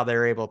that's how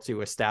they're able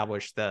to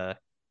establish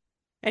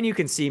and you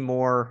can see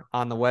more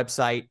on the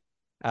website.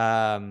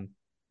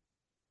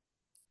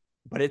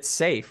 but it's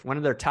safe. One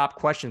of their top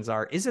questions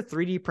are, is a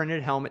 3D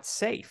printed helmet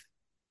safe?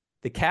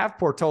 The Cav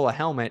Portola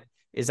helmet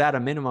is at a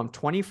minimum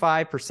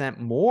 25%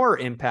 more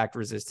impact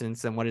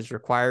resistance than what is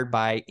required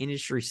by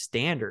industry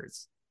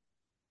standards.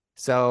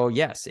 So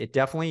yes, it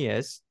definitely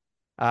is.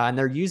 And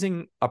they're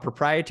using a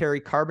proprietary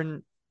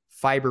carbon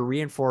fiber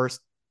reinforced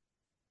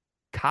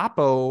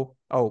copolymers,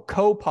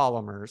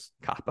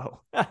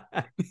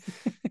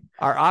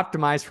 are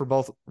optimized for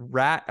both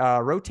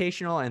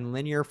rotational and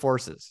linear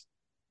forces.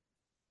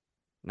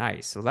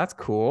 Nice. So that's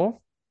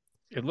cool.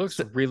 It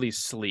looks really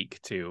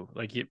sleek too.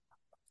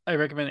 I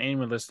recommend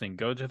anyone listening,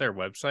 go to their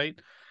website.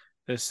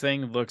 This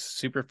thing looks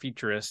super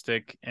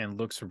futuristic and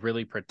looks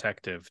really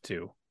protective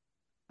too.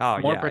 Oh,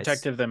 More yeah,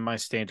 protective than my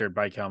standard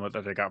bike helmet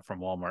that I got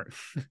from Walmart.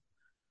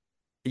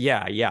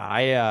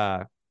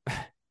 yeah.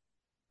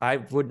 I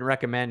wouldn't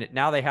recommend it.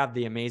 Now they have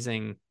the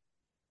amazing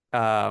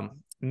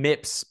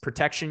MIPS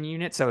protection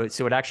unit. So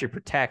it actually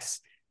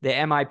protects the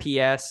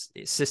MIPS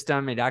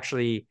system. It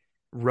actually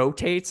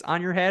rotates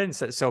on your head. And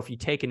so if you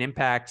take an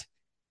impact,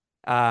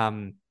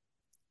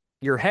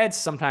 your head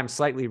sometimes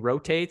slightly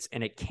rotates,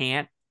 and it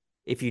can't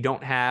if you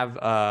don't have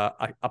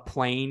a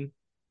plane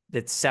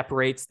that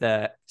separates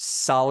the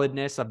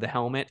solidness of the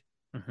helmet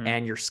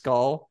and your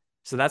skull.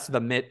 So that's what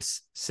the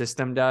MIPS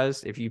system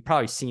does. If you've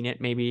probably seen it,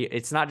 maybe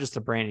it's not just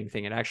a branding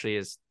thing. It actually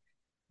is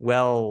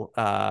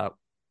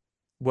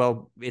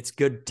it's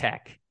good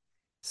tech.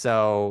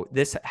 So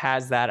this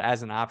has that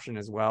as an option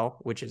as well,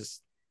 which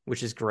is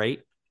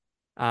great.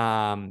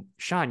 Sean,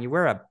 you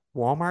wear a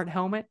Walmart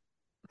helmet?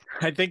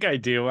 I think I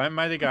do. I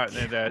might have gotten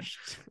it at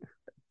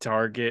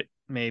Target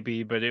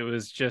maybe, but it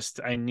was just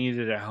I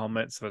needed a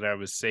helmet so that I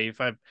was safe.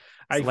 A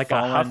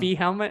Huffy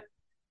helmet.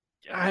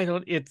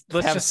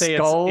 Let's just say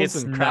skulls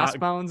and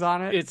crossbones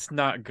on it. It's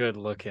not good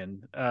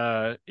looking.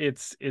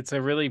 It's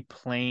a really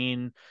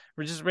plain,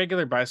 just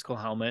regular bicycle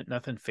helmet,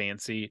 nothing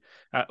fancy.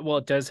 Well,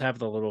 it does have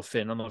the little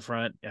fin on the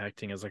front,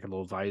 acting as like a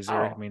little visor.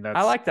 I mean,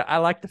 I like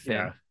the fin.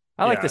 Yeah,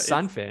 I like the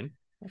sun fin.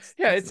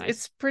 That's nice.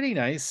 It's pretty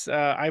nice.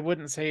 I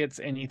wouldn't say it's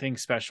anything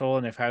special,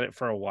 and I've had it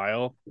for a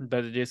while,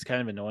 but it is kind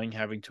of annoying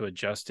having to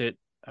adjust it.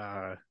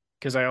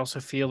 Because I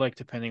also feel like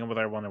depending on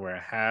whether I want to wear a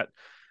hat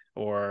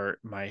or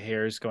my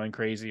hair is going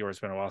crazy or it's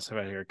been a while since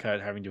I've had a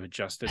haircut, having to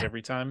adjust it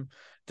every time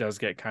does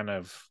get kind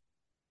of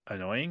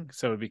annoying.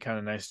 So it'd be kind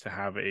of nice to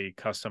have a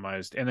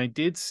customized. And I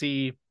did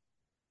see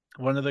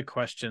one of the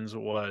questions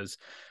was,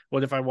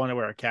 what if I want to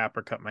wear a cap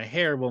or cut my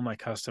hair? Will my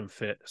custom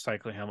fit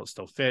cycling helmet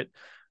still fit?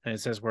 And it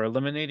says, we're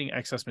eliminating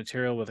excess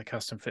material with a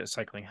custom fit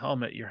cycling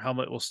helmet. Your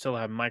helmet will still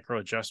have micro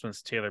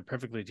adjustments tailored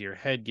perfectly to your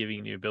head, giving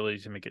you the ability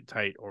to make it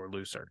tight or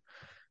looser.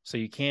 So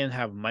you can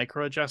have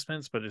micro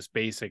adjustments, but it's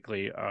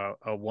basically a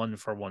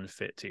 1-for-1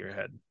 fit to your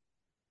head.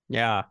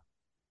 Yeah.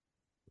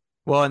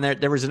 Well, and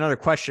there was another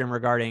question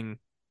regarding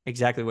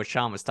exactly what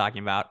Sean was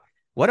talking about.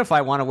 What if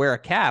I want to wear a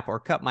cap or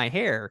cut my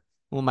hair?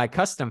 Will my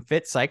custom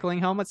fit cycling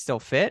helmet still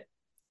fit?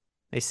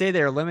 They say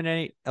they're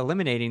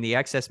eliminating the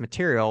excess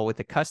material with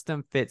a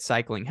custom fit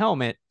cycling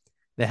helmet.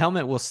 The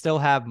helmet will still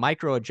have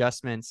micro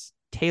adjustments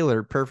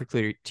tailored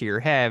perfectly to your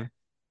head,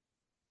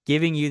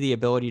 giving you the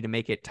ability to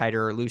make it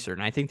tighter or looser.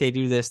 And I think they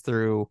do this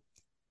through,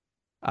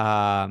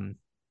 let's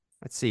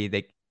see,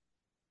 they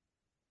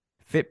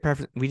fit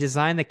perfect. We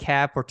designed the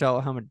Cav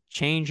Portola helmet to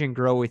change and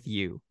grow with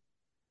you.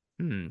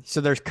 So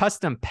there's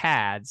custom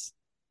pads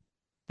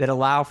that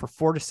allow for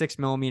 4 to 6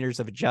 millimeters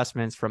of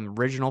adjustments from the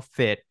original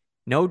fit.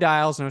 No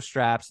dials, no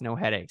straps, no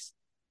headaches.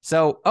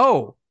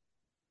 So,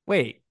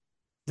 wait,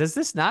 does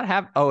this not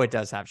have? Oh, it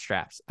does have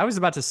straps. I was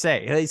about to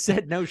say, they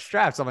said no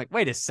straps. I'm like,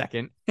 wait a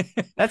second.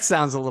 That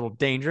sounds a little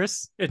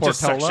dangerous. It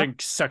Portola.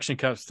 Just suction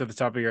cups to the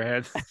top of your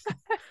head.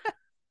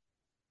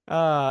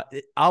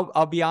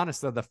 I'll be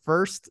honest though. The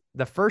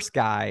first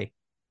guy,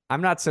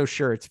 I'm not so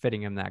sure it's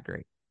fitting him that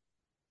great.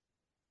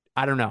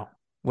 I don't know.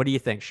 What do you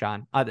think,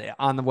 Sean?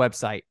 On the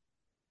website,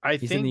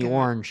 he's in the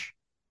orange.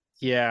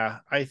 Yeah,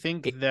 I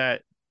think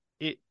that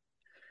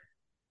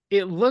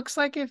it looks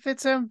like it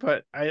fits him,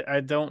 but I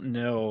don't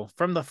know.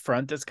 From the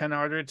front, it's kind of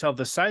harder to tell.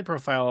 The side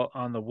profile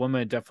on the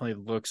woman definitely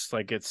looks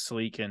like it's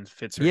sleek and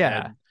fits her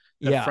head.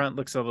 The front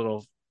looks a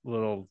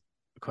little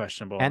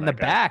questionable. And the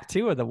back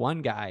too of the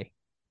one guy.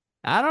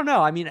 I don't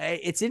know. I mean,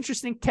 it's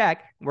interesting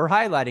tech. We're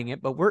highlighting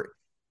it, but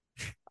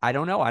I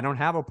don't know. I don't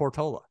have a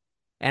Portola.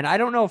 And I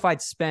don't know if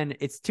I'd spend,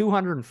 it's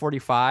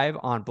 $245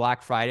 on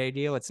Black Friday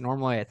deal. It's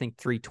normally, I think,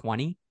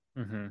 $320.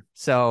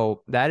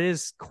 So that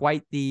is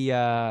quite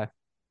the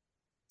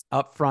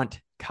upfront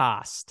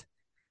cost.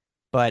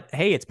 But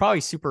hey, it's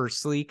probably super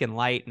sleek and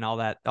light and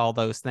all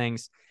those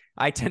things.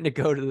 I tend to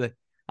go to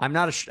I'm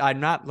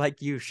not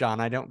like you, Sean.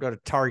 I don't go to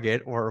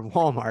Target or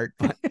Walmart,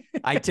 but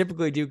I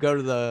typically do go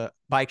to the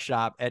bike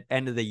shop at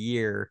end of the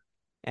year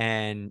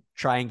and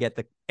try and get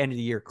the end of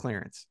the year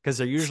clearance because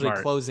they're usually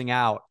closing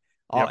out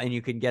and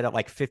you can get it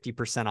like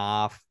 50%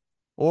 off.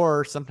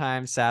 Or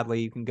sometimes,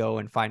 sadly, you can go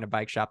and find a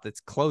bike shop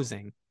that's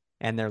closing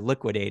and they're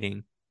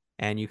liquidating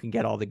and you can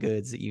get all the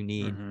goods that you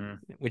need,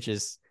 which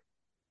is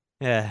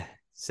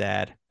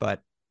sad,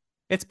 but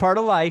it's part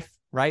of life,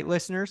 right,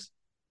 listeners?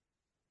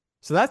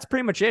 So that's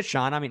pretty much it,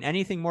 Sean. I mean,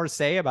 anything more to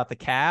say about the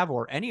Cav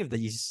or any of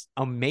these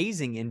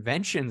amazing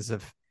inventions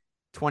of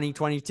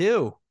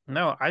 2022?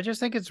 No, I just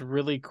think it's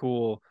really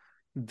cool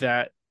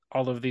that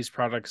all of these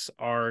products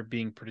are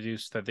being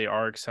produced, that they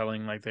are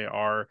excelling like they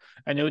are.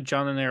 I know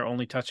John and I are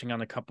only touching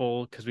on a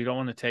couple because we don't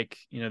want to take,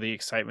 the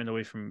excitement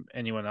away from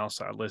anyone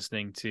else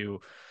listening to,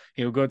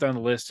 go down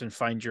the list and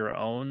find your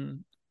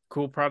own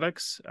cool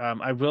products.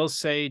 I will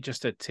say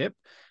just a tip.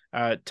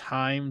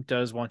 Time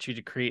does want you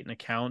to create an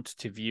account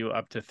to view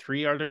up to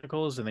 3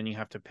 articles, and then you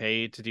have to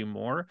pay to do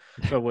more.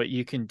 But what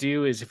you can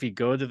do is if you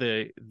go to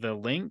the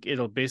link,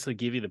 it'll basically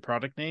give you the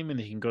product name, and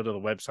then you can go to the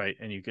website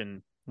and you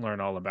can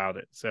learn all about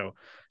it. So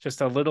just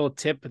a little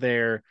tip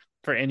there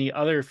for any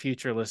other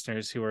future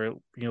listeners who are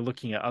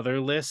looking at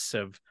other lists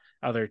of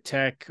other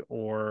tech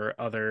or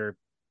other,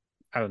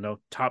 I don't know,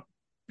 top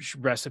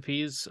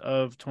recipes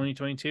of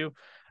 2022.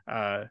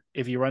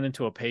 If you run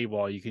into a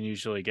paywall, you can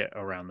usually get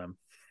around them.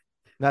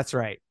 That's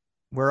right.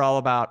 We're all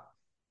about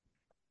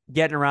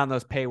getting around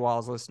those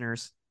paywalls,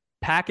 listeners.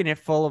 Packing it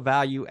full of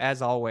value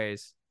as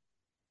always.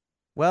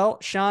 Well,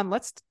 Sean,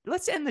 let's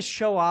end the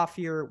show off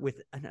here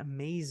with an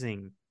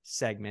amazing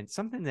segment,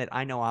 something that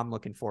I know I'm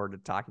looking forward to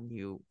talking to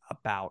you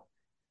about.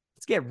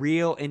 Let's get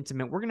real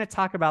intimate. We're going to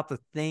talk about the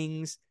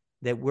things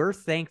that we're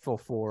thankful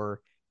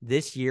for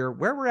this year,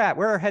 where we're at,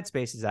 where our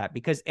headspace is at,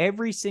 because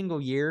every single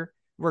year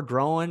we're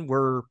growing,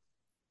 we're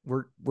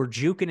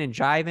juking and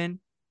jiving,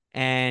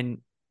 and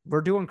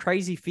we're doing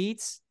crazy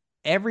feats.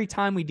 Every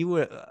time we do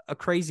a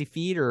crazy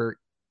feat or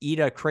eat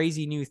a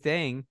crazy new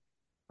thing,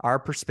 our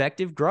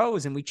perspective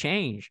grows and we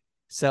change.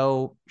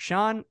 So,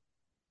 Sean,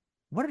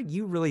 what are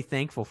you really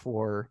thankful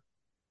for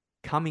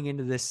coming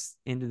into this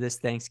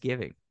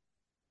Thanksgiving?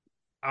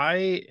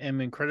 I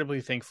am incredibly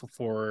thankful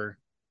for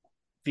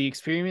the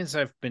experience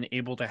I've been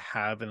able to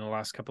have in the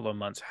last couple of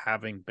months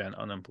having been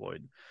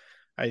unemployed.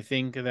 I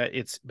think that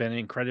it's been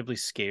incredibly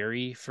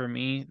scary for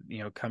me,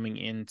 coming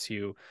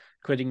into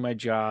quitting my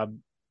job,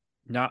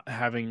 not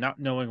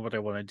knowing what I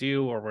want to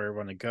do or where I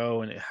want to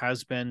go. And it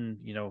has been,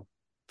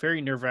 very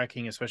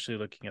nerve-wracking, especially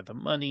looking at the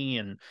money,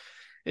 and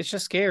it's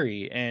just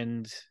scary.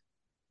 And,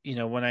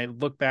 when I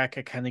look back,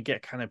 I kind of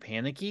get kind of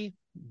panicky,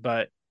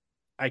 but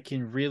I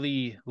can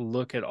really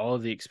look at all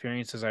of the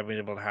experiences I've been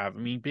able to have. I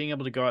mean, being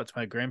able to go out to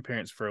my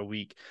grandparents for a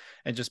week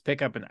and just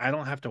pick up, and I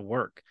don't have to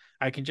work.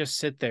 I can just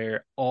sit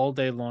there all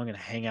day long and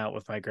hang out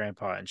with my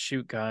grandpa and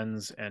shoot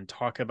guns and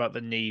talk about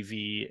the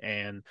Navy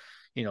and,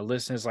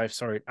 listen to his life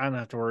story. I don't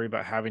have to worry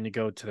about having to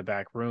go to the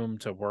back room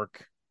to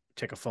work,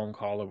 take a phone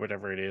call or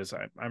whatever it is.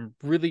 I'm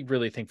really,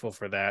 really thankful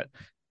for that.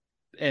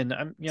 And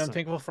I'm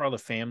thankful for all the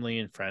family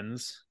and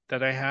friends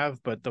that I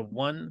have. But the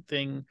one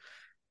thing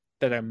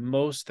that I'm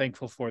most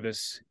thankful for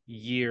this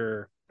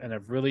year, and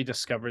I've really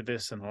discovered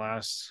this in the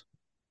last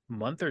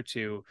month or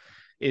two,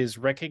 is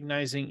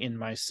recognizing in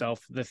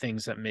myself the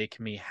things that make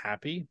me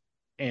happy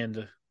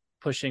and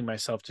pushing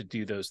myself to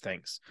do those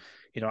things.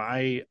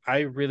 I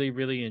really,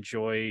 really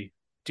enjoy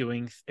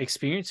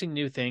experiencing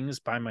new things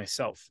by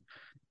myself.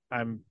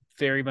 I'm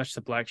very much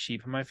the black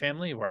sheep in my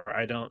family where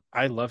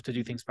I love to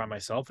do things by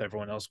myself.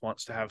 Everyone else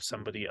wants to have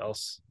somebody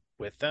else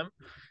with them,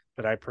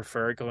 but I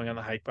prefer going on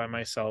the hike by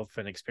myself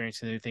and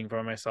experiencing a new thing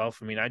by myself.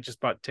 I mean, I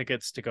just bought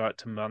tickets to go out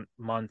to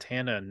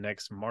Montana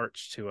next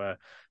March to a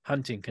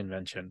hunting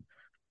convention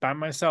by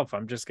myself.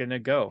 I'm just gonna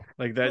go.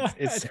 Like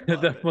it's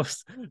the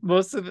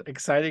most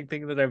exciting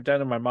thing that I've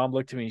done. And my mom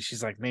looked at me and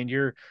she's like, "Man,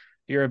 you're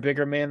a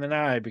bigger man than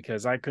I,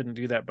 because I couldn't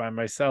do that by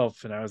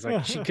myself." And I was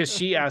like, because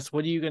she asked,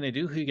 "What are you gonna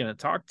do? Who are you gonna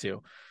talk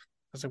to?"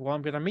 I was like, well,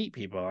 I'm going to meet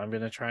people. I'm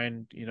going to try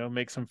and,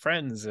 make some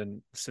friends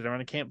and sit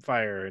around a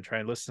campfire and try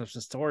and listen to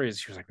some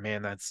stories. She was like,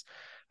 man,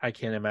 I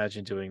can't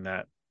imagine doing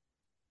that.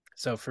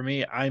 So for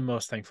me, I'm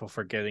most thankful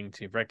for getting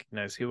to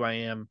recognize who I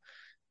am,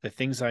 the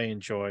things I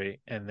enjoy,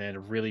 and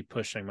then really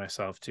pushing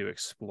myself to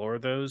explore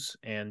those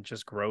and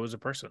just grow as a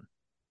person.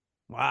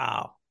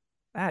 Wow.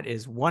 That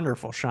is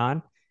wonderful,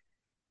 Sean.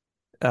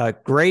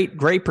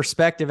 Great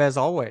perspective as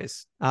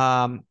always.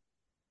 I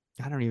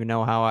don't even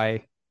know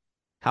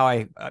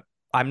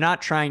I'm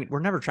not trying. We're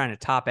never trying to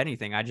top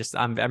anything.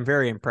 I'm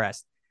very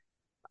impressed.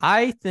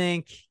 I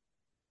think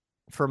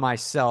for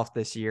myself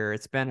this year,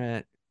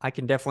 I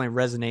can definitely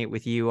resonate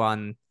with you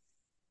on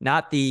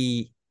not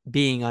the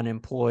being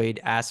unemployed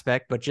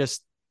aspect, but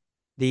just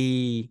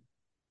the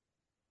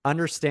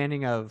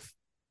understanding of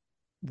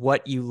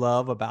what you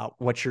love about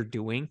what you're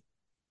doing.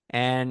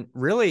 And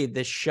really,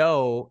 this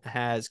show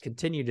has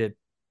continued to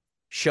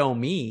show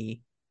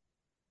me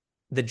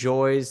the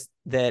joys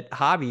that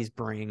hobbies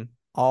bring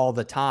all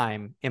the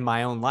time in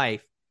my own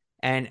life,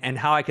 and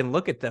how I can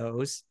look at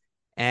those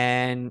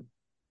and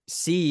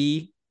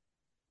see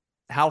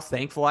how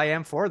thankful I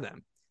am for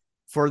them,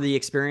 for the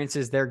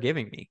experiences they're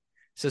giving me.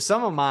 So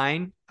some of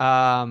mine,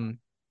 I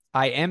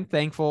am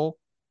thankful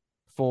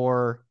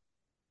for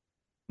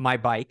my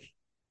bike.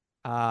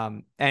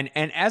 And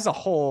as a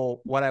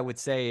whole, what I would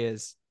say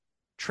is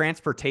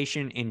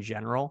transportation in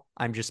general,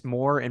 I'm just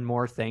more and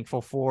more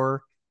thankful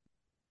for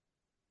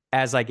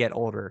as I get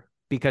older,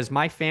 because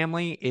my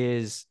family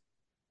is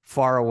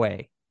far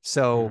away.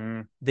 So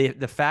Mm-hmm.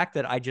 the fact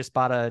that I just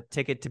bought a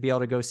ticket to be able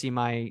to go see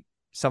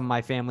some of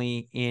my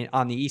family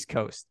on the East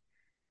Coast,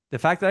 the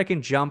fact that I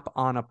can jump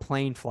on a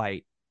plane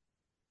flight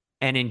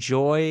and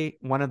enjoy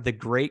one of the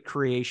great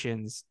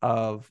creations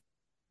of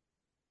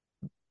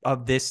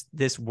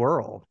this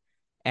world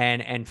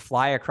and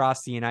fly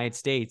across the United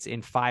States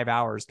in 5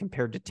 hours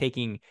compared to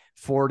taking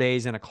 4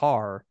 days in a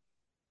car.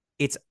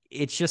 It's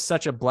just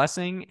such a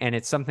blessing, and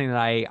it's something that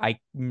I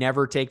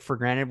never take for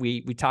granted.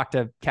 We talked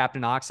to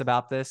Captain Ox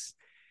about this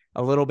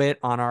a little bit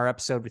on our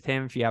episode with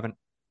him. If you haven't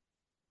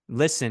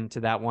listened to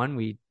that one,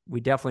 we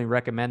definitely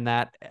recommend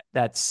that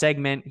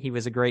segment. He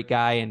was a great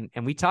guy,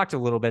 and we talked a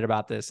little bit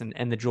about this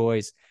and the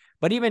joys,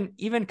 but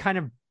even kind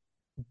of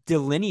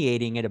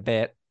delineating it a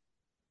bit.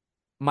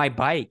 My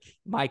bike,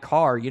 my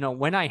car,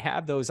 when I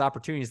have those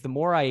opportunities, the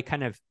more I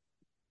kind of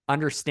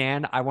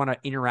understand I want to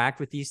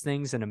interact with these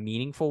things in a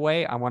meaningful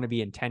way, I want to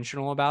be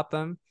intentional about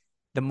them,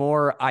 the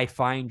more I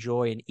find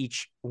joy in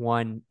each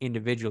one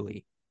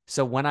individually.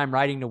 So when I'm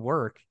riding to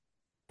work,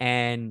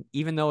 and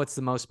even though it's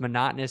the most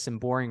monotonous and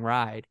boring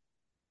ride,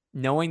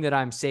 knowing that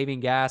I'm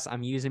saving gas,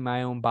 I'm using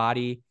my own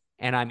body,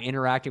 and I'm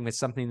interacting with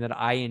something that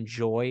I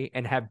enjoy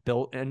and have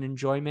built an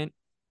enjoyment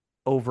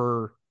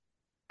over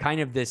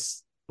kind of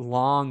this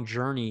long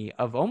journey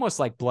of almost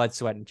like blood,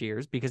 sweat, and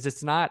tears, because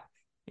it's not,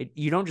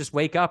 you don't just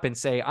wake up and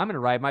say, I'm going to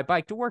ride my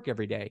bike to work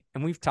every day.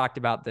 And we've talked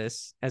about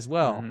this as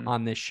well Mm-hmm.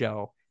 on this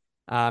show.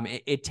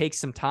 It takes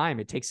some time,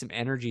 it takes some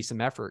energy,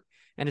 some effort.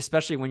 And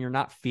especially when you're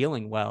not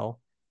feeling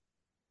well.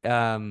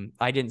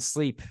 I didn't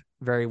sleep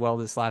very well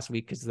this last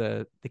week because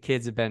the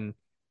kids have been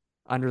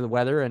under the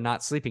weather and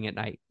not sleeping at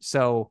night.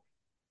 So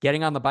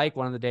getting on the bike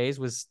one of the days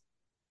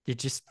it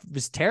just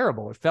was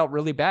terrible. It felt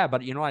really bad,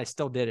 but I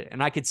still did it,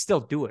 and I could still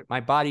do it. My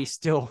body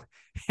still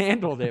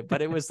handled it,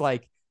 but it was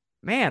like,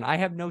 man, I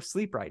have no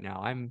sleep right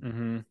now.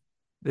 Mm-hmm.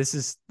 This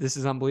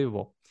is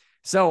unbelievable.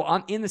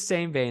 So in the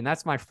same vein,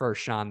 that's my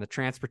first, Sean, the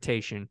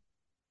transportation.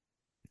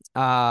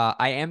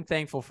 I am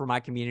thankful for my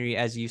community,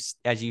 as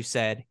you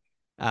said,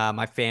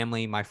 my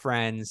family, my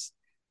friends,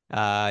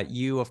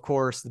 you, of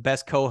course, the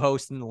best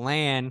co-host in the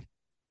land,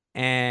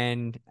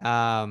 and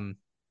the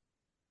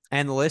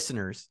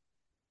listeners,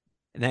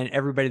 and then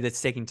everybody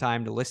that's taking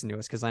time to listen to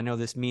us, because I know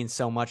this means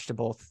so much to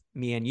both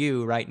me and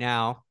you right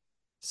now.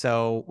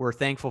 So we're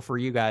thankful for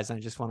you guys, and I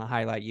just want to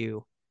highlight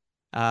you.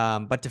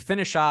 But to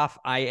finish off,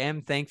 I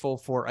am thankful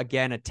for,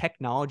 again, a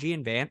technology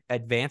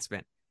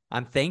advancement.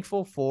 I'm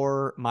thankful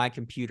for my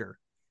computer.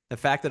 The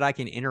fact that I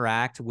can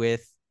interact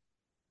with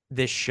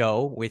this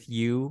show with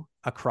you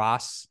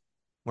across,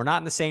 we're not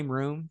in the same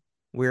room.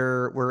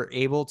 We're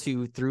able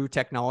to, through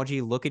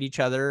technology, look at each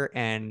other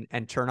and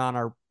turn on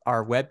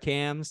our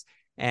webcams.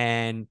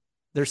 And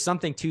there's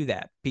something to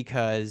that,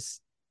 because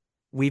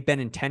we've been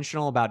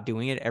intentional about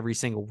doing it every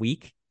single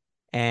week.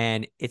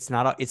 And it's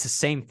the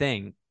same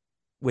thing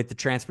with the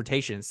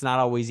transportation. It's not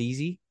always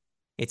easy.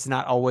 It's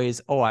not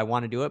always, oh, I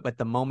want to do it. But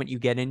the moment you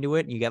get into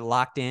it and you get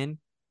locked in,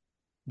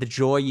 the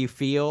joy you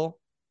feel,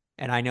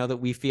 and I know that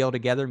we feel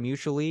together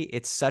mutually,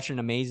 it's such an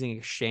amazing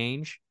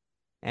exchange.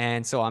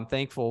 And so I'm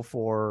thankful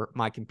for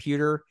my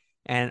computer.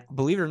 And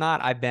believe it or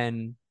not, I've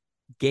been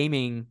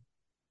gaming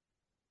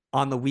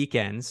on the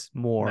weekends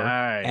more.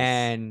 Nice.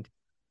 And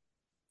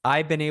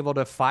I've been able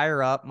to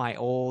fire up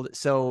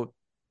so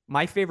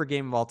my favorite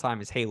game of all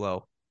time is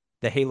Halo,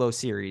 the Halo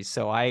series.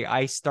 So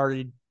I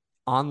started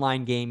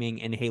online gaming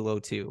in Halo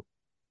 2.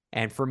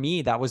 And for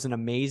me, that was an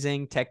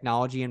amazing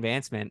technology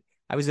advancement.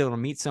 I was able to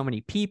meet so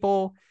many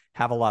people,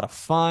 have a lot of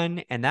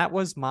fun. And that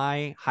was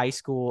my high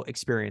school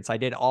experience. I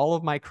did all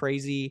of my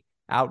crazy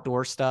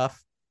outdoor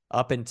stuff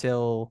up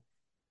until,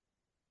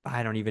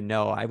 I don't even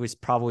know, I was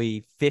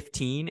probably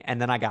 15.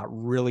 And then I got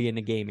really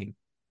into gaming.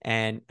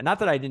 And not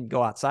that I didn't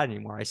go outside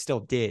anymore, I still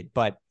did.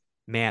 But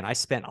man, I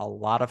spent a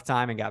lot of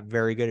time and got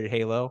very good at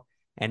Halo.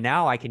 And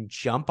now I can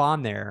jump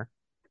on there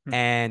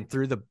and,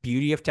 through the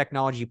beauty of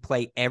technology,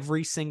 play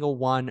every single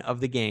one of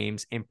the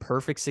games in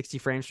perfect 60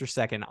 frames per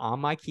second on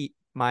my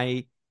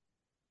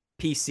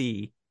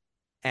PC.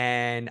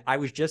 And I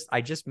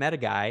just met a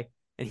guy,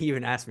 and he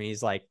even asked me,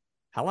 he's like,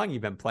 how long you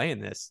been playing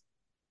this?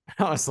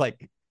 I was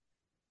like,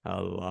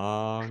 a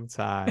long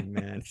time,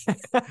 man.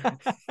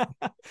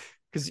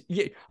 Because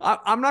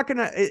I'm not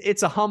gonna.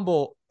 It's a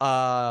humble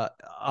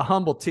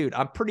toot.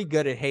 I'm pretty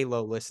good at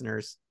Halo,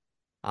 listeners.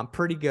 I'm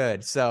pretty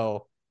good.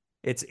 So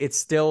it's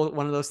still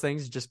one of those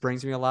things that just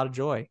brings me a lot of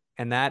joy.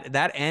 And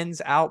that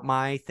ends out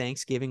my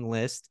Thanksgiving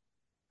list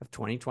of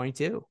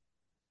 2022.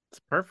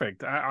 It's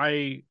perfect.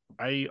 I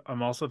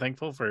am also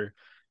thankful for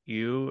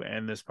you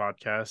and this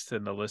podcast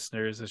and the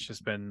listeners. It's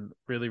just been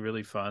really,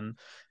 really fun.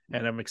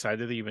 And I'm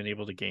excited that you've been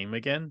able to game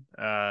again.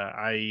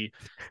 I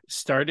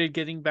started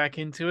getting back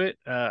into it.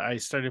 I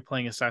started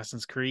playing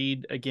Assassin's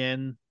Creed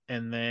again,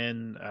 and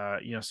then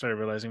started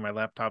realizing my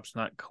laptop's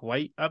not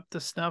quite up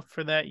to snuff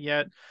for that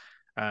yet.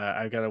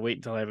 I've got to wait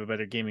until I have a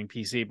better gaming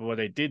PC. But what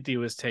I did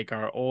do is take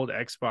our old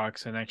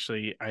Xbox, and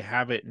actually I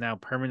have it now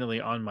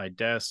permanently on my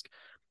desk,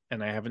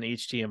 and I have an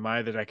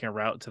HDMI that I can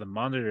route to the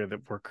monitor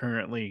that we're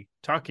currently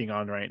talking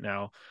on right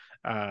now.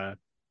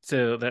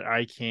 so that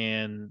I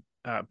can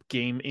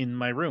game in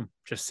my room,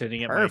 just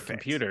sitting at my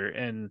computer.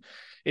 And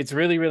it's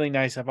really, really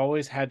nice. I've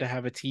always had to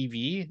have a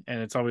TV,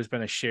 and it's always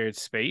been a shared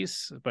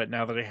space. But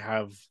now that I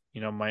have,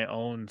 my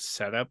own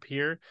setup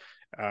here,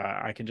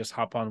 I can just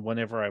hop on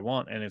whenever I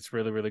want. And it's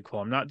really, really cool.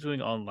 I'm not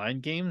doing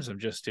online games. I'm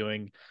just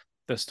doing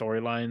the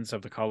storylines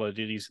of the Call of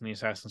Duties and the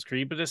Assassin's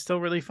Creed, but it's still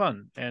really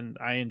fun and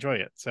I enjoy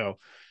it. So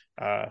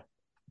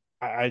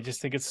I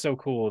just think it's so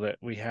cool that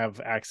we have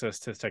access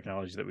to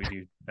technology that we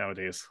do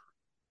nowadays.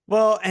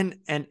 Well,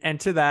 and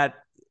to that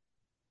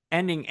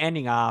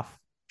ending off,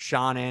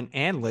 Sean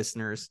and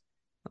listeners,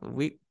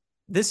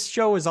 this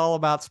show is all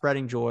about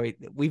spreading joy.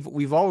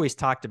 We've always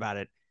talked about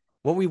it.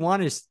 What we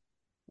want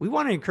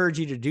to encourage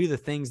you to do the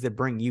things that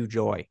bring you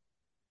joy.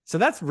 So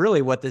that's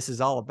really what this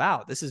is all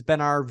about. This has been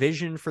our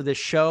vision for this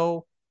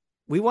show.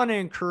 We want to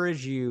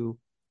encourage you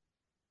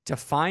to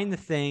find the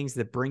things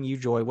that bring you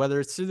joy, whether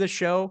it's through the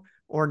show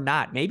or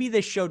not. Maybe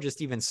this show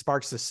just even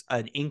sparks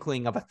an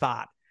inkling of a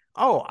thought.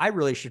 Oh, I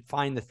really should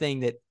find the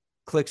thing that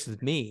clicks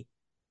with me.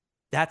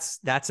 That's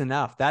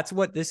enough. That's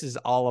what this is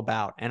all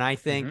about. And I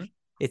think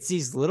it's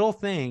these little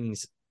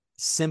things,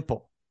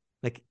 simple.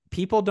 Like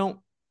people don't,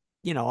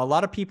 a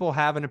lot of people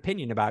have an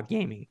opinion about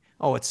gaming.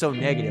 Oh, it's so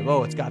negative.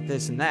 Oh, it's got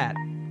this and that.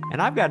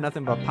 And I've got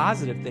nothing but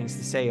positive things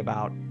to say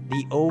about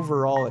the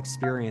overall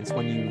experience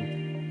when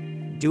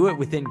you do it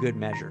within good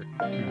measure.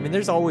 I mean,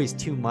 there's always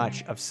too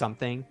much of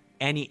something,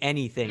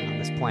 anything on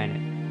this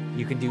planet.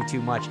 You can do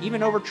too much, even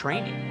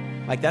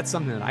overtraining. Like that's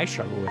something that I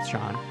struggle with,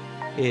 Sean,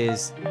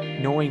 is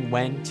knowing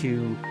when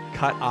to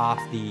cut off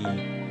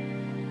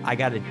I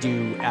got to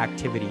do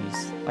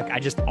activities. Like I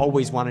just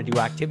always want to do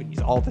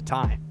activities all the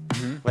time.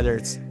 Whether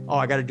it's,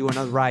 I got to do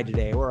another ride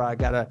today, or I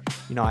got to,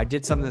 I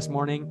did something this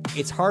morning.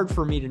 It's hard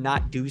for me to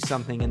not do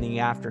something in the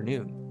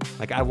afternoon.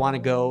 Like I want to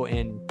go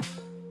and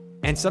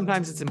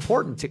sometimes it's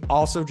important to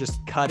also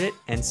just cut it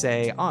and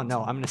say, oh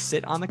no, I'm going to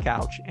sit on the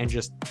couch and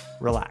just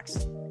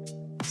relax.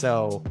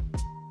 So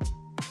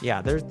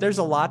yeah, there's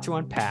a lot to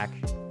unpack,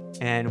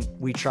 and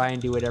we try and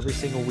do it every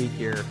single week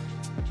here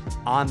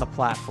on the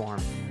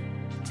platform.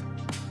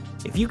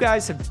 If you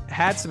guys have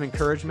had some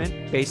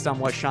encouragement based on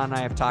what Sean and I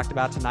have talked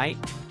about tonight,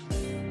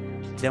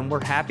 then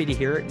we're happy to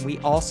hear it. And we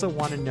also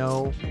want to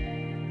know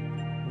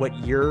what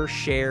your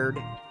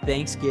shared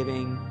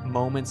Thanksgiving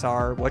moments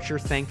are, what you're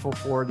thankful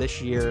for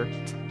this year.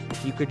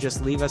 If you could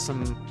just leave us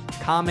some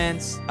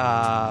comments,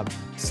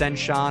 send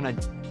Sean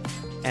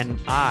and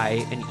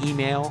I an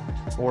email,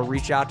 or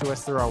reach out to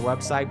us through our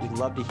website. We'd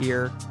love to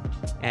hear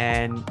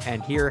and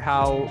hear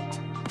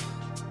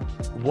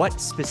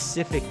what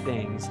specific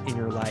things in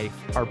your life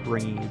are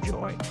bringing you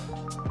joy.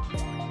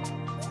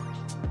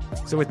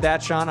 So with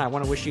that, Sean, I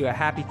want to wish you a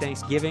happy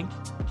Thanksgiving.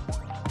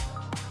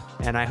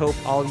 And I hope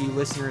all you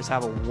listeners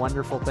have a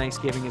wonderful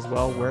Thanksgiving as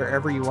well,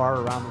 wherever you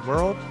are around the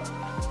world.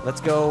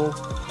 Let's go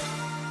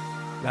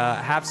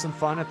have some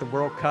fun at the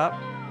World Cup,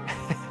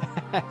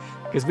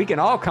 because we can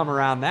all come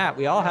around that.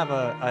 We all have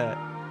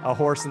a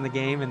horse in the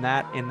game in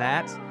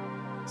that.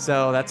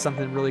 So that's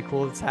something really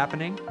cool that's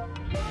happening.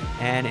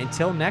 And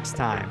until next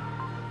time,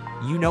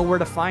 you know where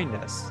to find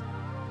us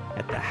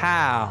at the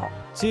How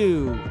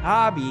to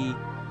Hobby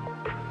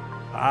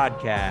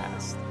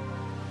Podcast.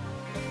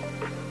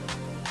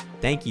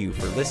 Thank you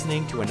for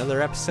listening to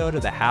another episode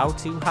of the How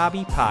to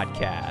Hobby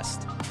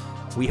Podcast.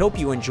 We hope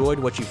you enjoyed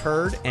what you've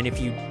heard, and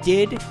if you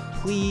did,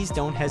 please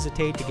don't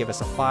hesitate to give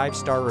us a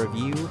 5-star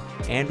review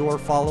and/or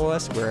follow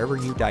us wherever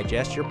you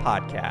digest your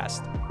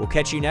podcast. We'll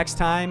catch you next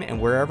time,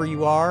 and wherever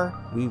you are,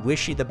 we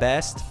wish you the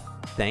best.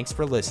 Thanks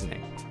for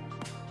listening.